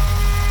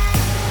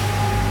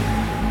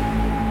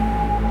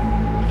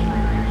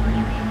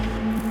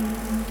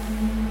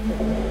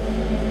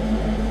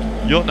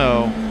 You'll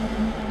know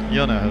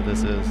who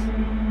this is.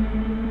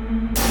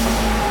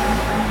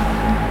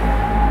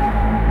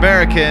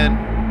 American,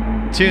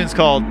 tune's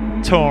called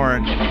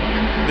Torn.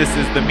 This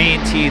is the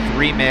Mean Teeth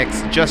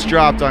remix, just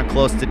dropped on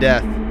Close to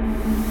Death.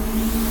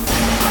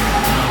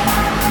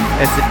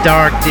 It's a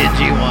dark,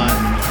 dingy one.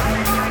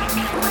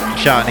 I'm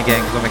shouting again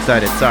because I'm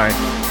excited, sorry.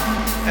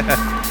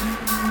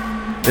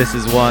 This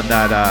is one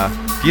that,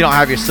 if you don't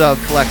have your sub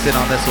collected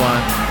on this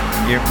one,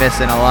 you're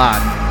missing a lot.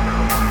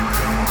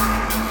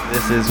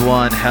 This is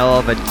one hell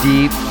of a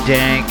deep,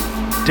 dank,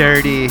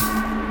 dirty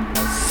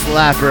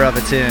slapper of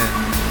a tune.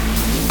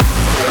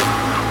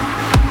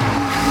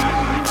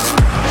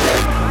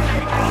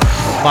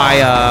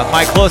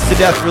 My Close to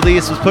Death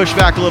release was pushed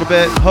back a little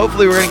bit.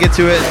 Hopefully we're going to get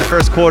to it in the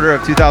first quarter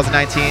of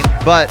 2019.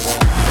 But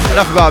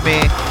enough about me.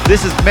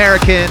 This is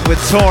American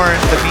with Torn,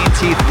 the Mean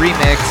Teeth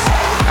remix,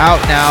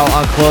 out now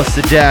on Close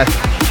to Death.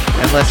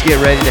 And let's get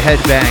ready to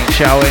headbang,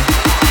 shall we?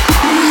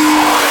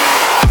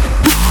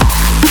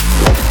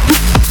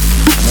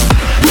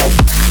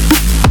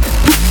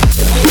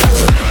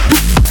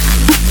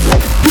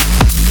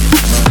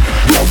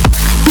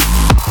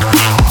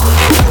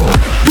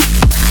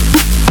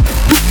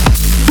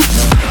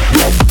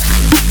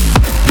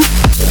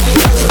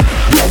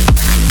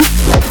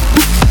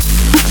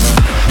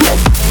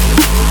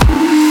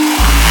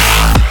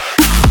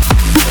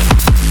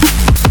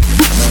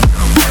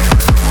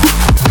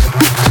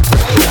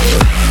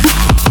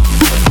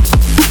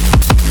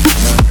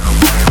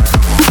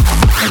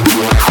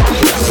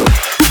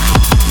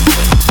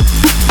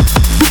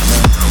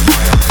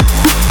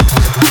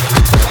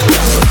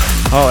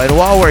 Oh, and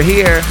while we're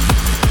here,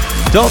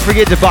 don't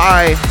forget to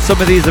buy some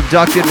of these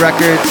Abducted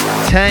Records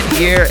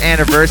 10-year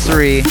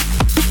anniversary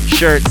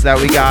shirts that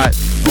we got.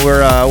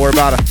 We're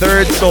about a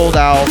third sold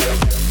out.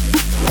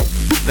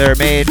 They're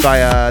made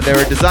by they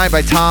were designed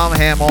by Tom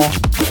Hamill.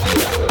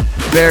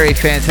 Very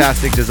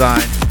fantastic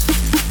design.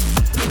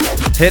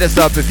 Hit us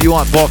up if you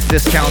want bulk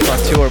discounts on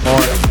 2 or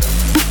more.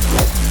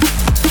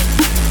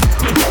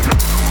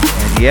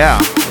 And yeah.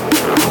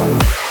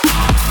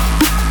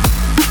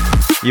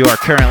 You are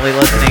currently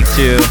listening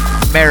to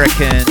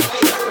American.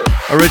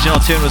 Original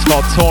tune was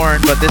called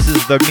Torn, but this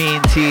is the Mean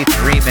Teeth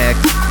remix.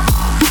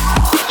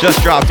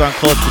 Just dropped on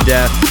Close to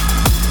Death.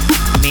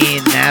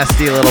 Mean,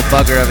 nasty little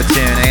bugger of a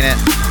tune, ain't it?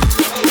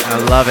 I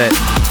love it.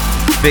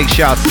 Big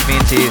shouts to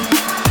Mean Teeth.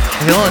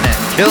 Killing it.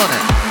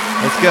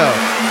 Let's go.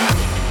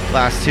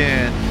 Last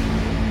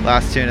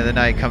tune of the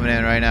night coming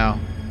in right now.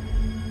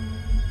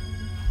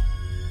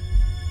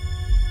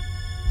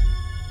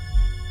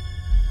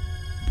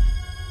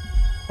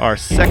 Our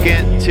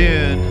second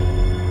tune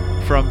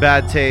from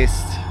Bad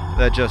Taste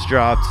that just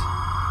dropped.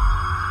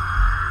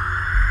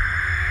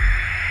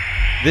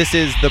 This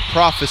is The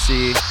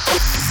Prophecy.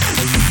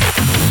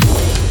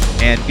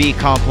 and B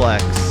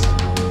Complex.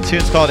 The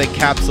tune's called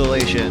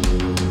Encapsulation.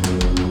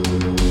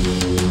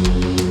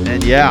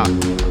 And yeah,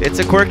 it's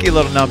a quirky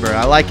little number.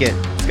 I like it.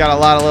 It's got a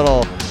lot of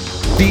little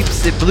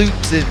beeps and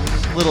bloops and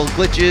little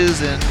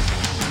glitches, and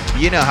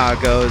you know how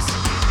it goes.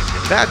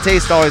 Bad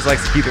Taste always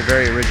likes to keep it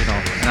very original,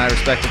 and I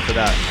respect him for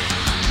that.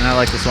 And I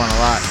like this one a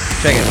lot.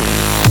 Check it.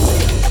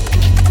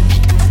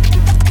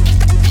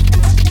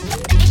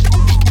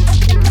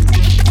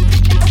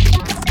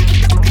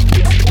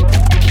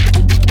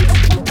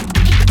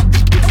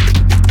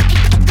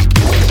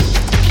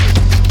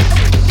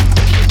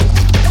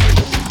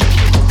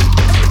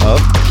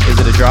 Is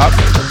it a drop?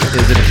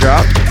 Is it a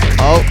drop?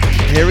 Oh,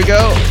 here we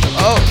go.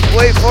 Oh,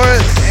 wait for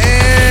it.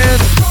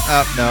 And...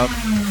 oh, no.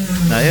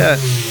 Not yet.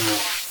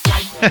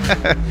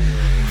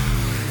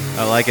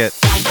 I like it.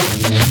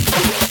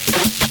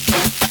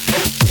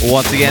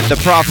 Once again, The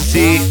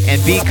Prophecy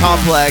and B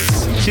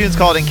Complex. The tune's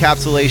called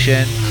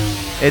Encapsulation.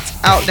 It's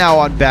out now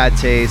on Bad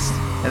Taste.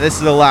 And this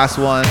is the last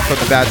one from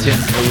the Bad Tunes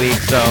of the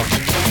week. So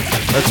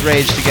let's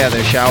rage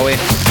together, shall we?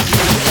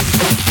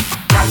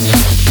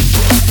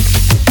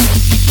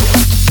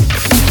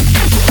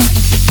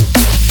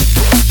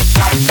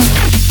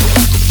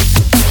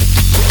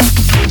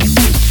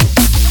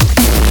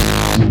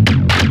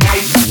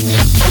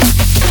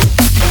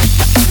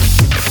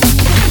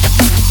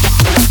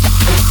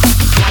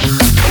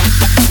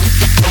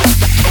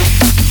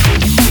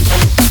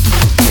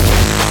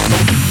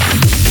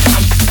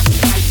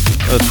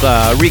 Let's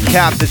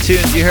recap the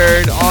tunes you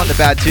heard on the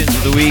Bad Tunes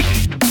of the Week.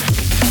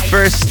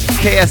 First,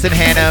 KS and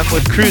Hannum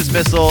with Cruise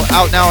Missile,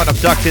 out now on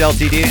Abducted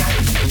LTD.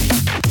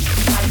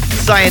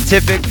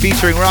 Scientific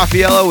featuring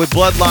Raffaello with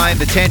Bloodline,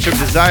 the Tantrum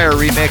Desire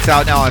remix,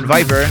 out now on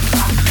Viper.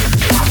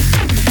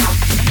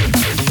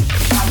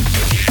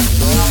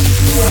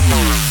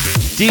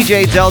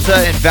 DJ Delta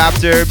and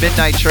Vaptor,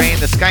 Midnight Train,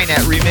 the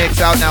Skynet remix,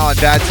 out now on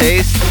Bad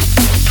Taste.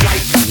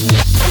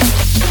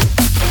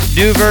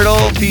 New Vertal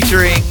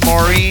featuring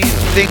Maureen,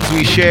 Things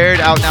We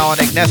Shared, out now on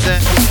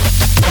Ignescent.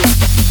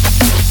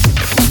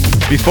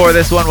 Before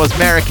this one was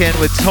American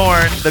with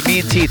Torn, the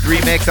Mean Teeth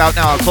remix, out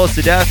now on Close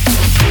to Death.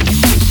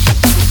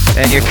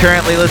 And you're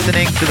currently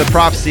listening to The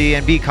Prophecy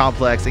and B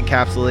Complex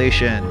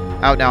Encapsulation,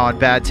 out now on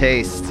Bad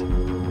Taste.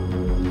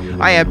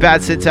 I am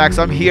Bad Syntax.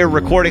 I'm here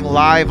recording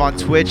live on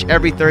Twitch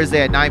every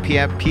Thursday at 9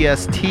 p.m.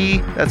 PST.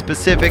 That's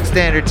Pacific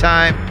Standard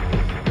Time.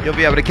 You'll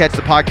be able to catch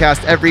the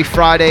podcast every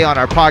Friday on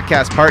our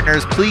podcast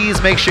partners.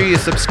 Please make sure you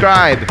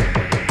subscribe.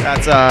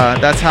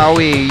 That's how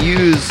we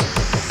use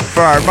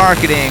for our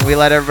marketing. We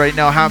let everybody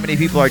know how many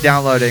people are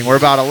downloading. We're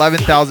about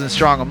 11,000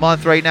 strong a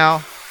month right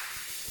now.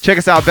 Check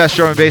us out,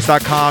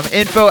 bestdrumandbass.com.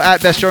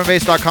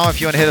 info@bestdrumandbass.com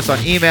if you want to hit us on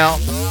email.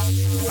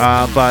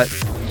 But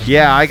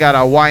yeah, I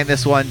gotta wind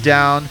this one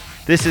down.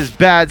 This is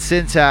Bad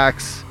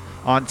Syntax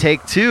on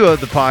take 2 of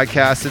the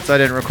podcast since I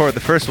didn't record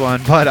the first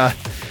one. But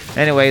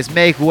anyways,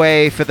 make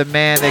way for the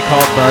man they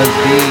call Buzz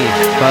B.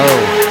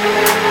 Bo.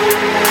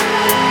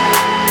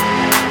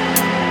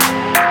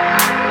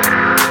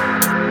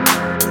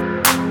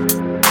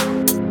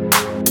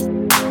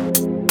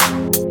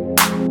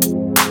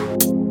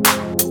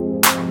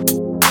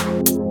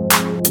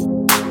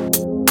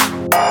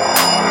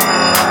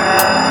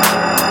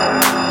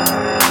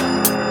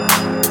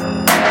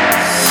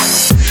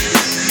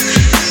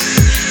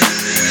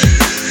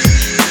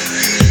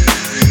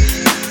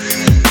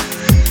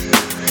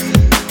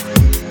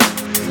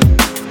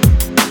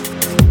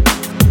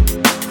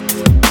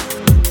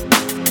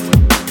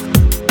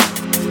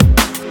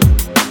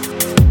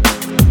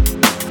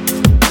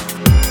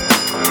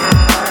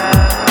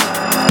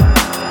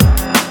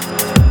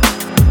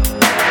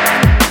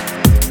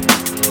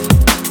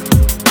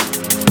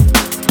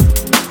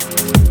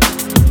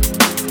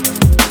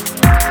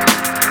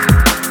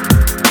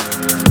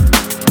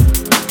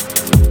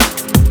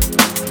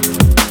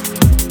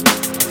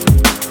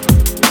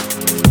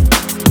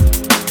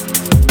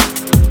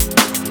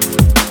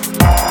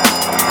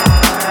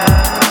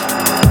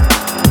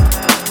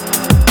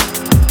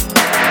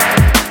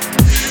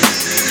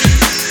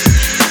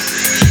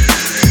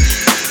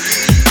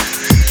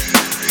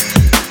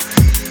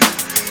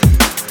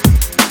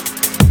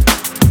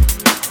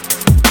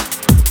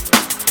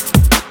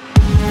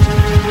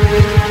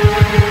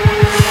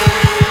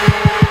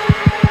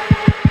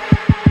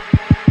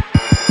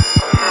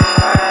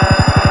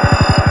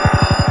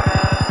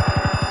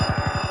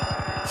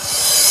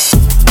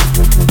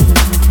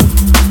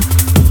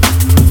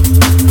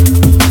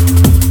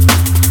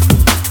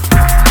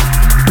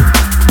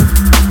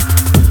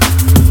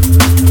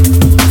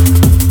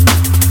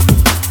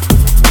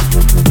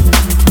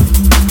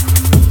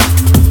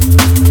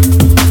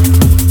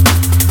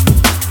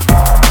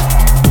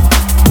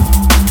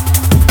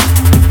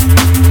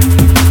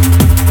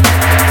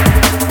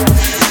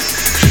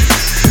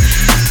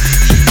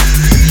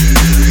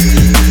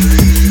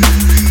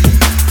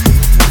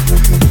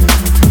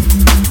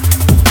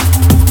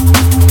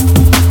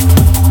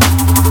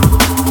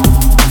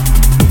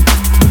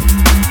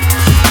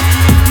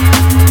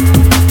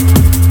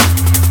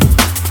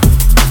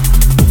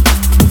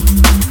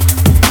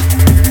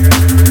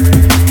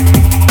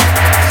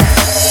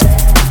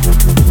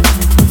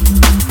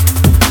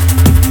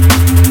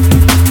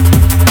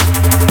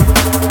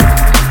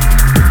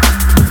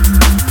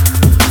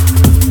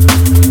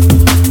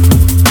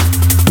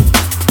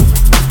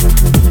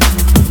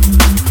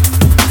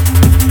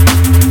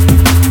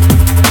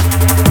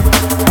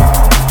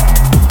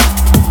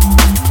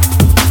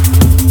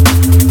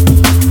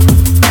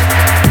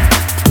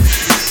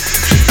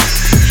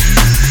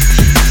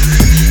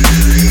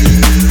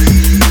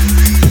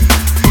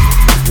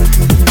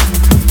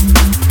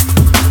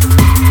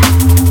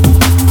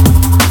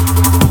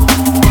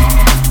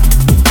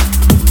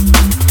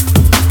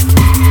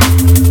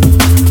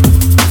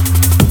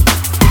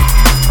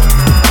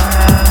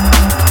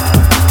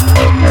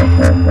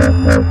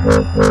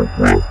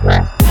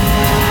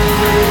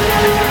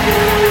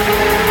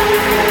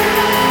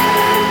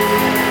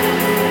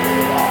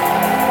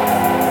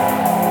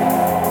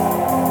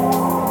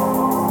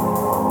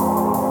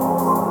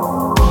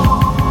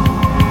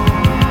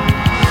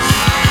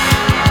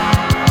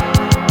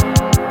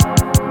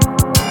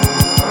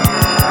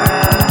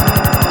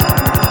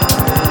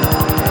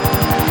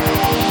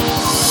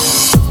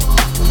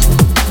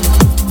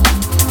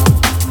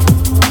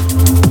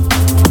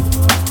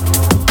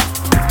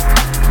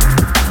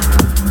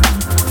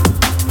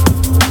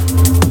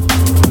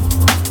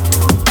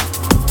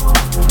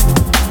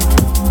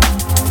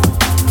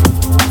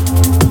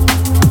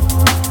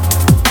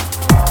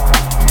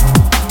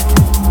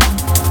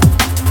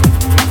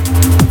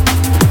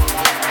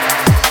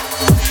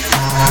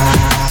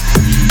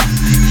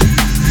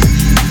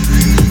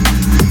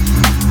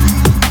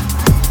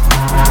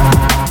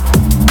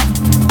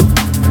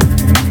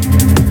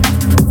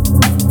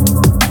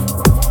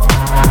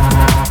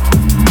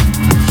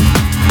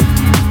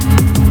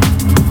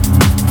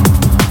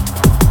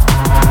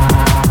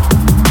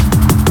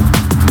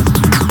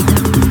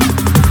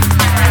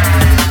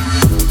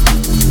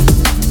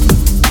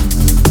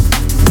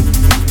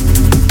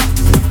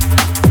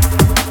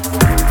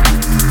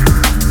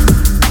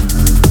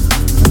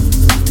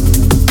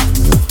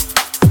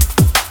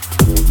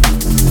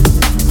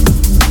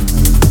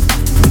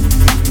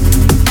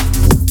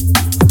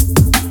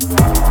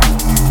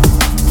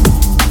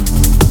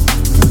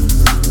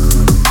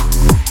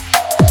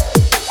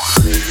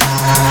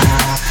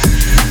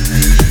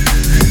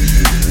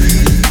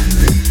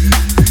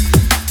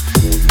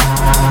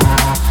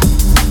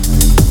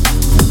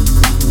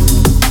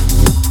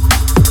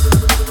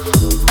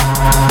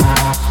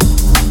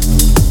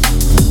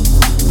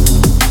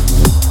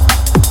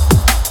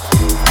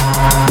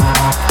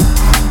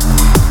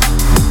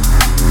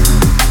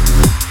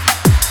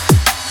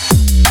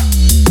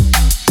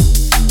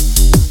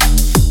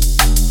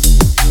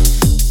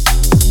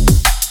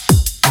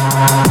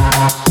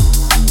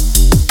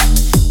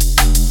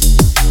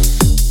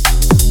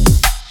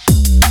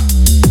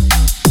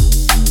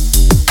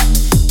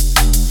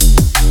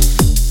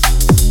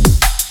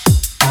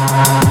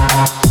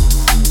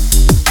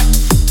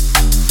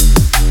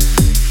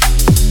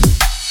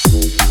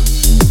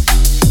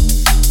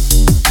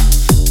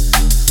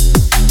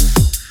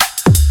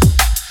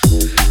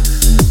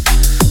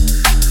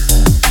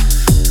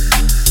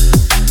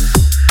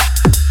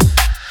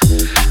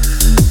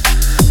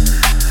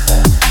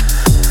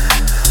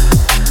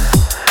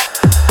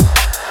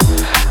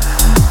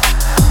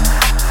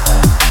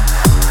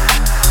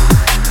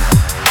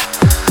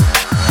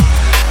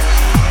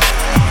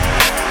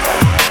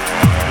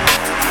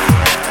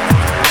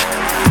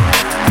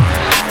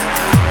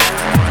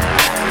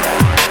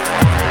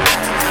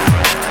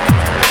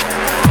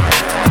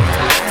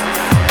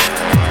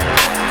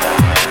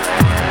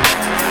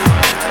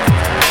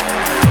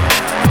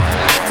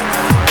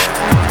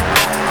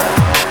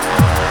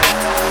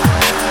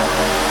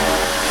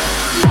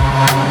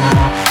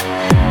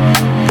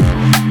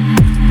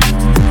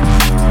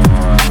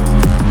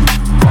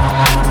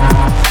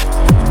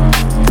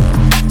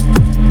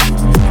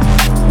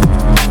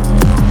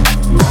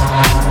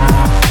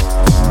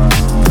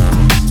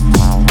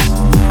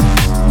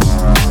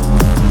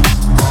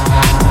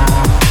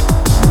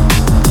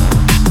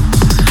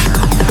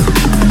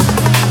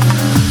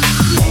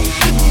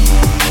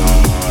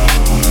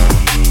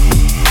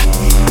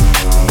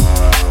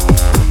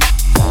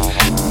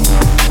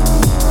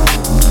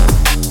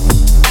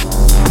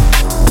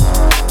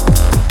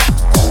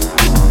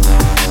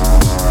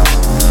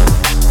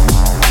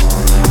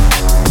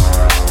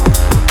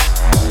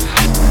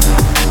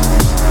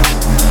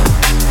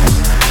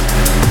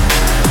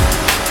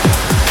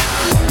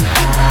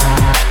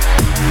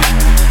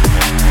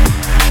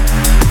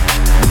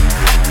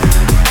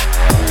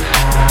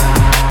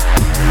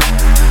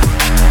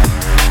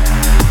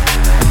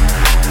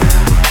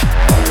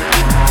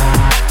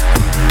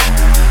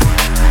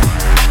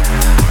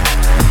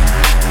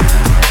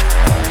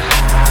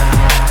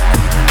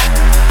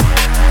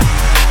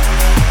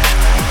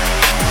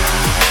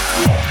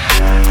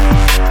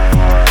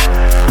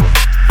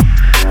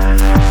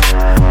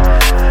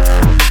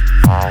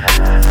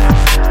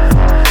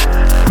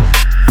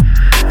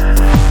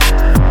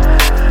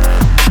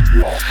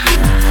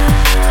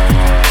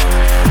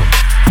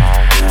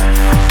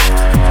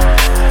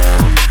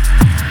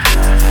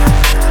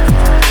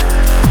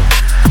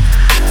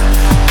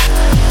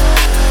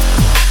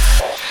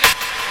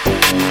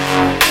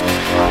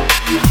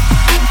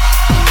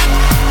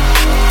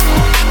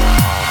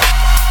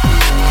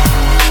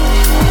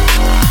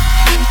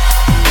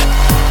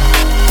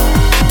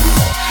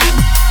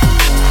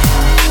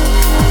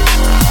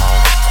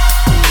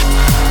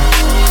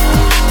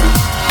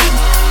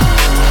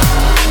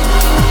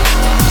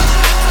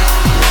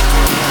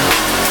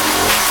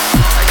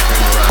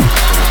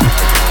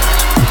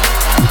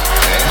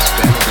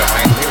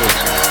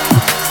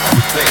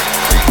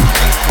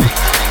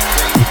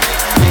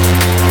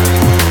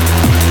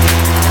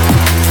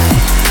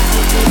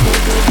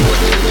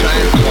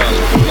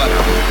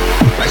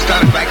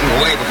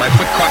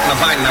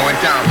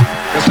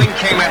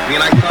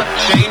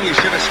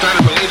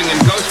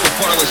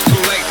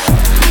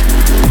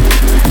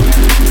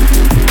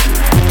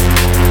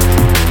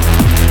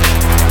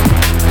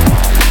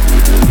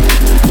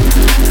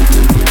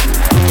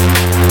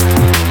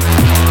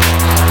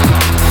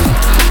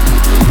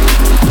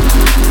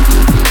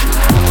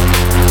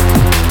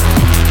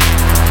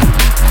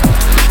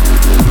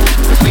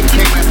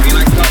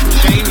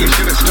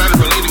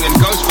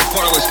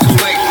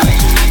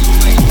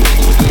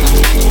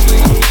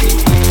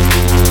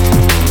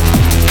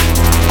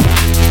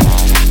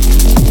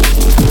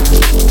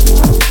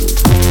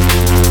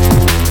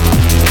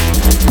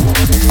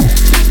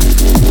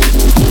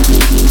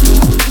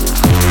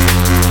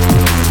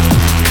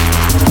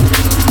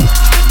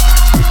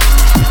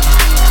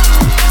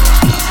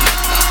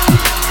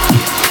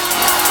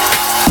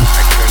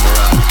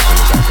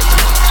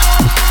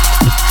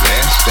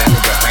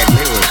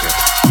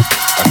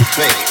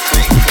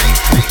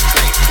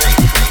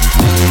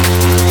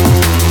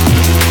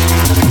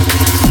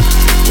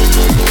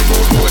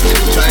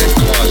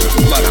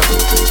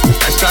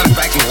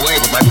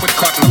 My foot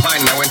caught in the vine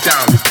and I went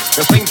down.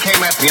 The thing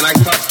came at me and I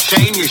thought,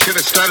 Shane, you should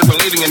have started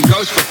believing in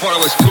ghosts before it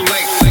was too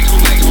late.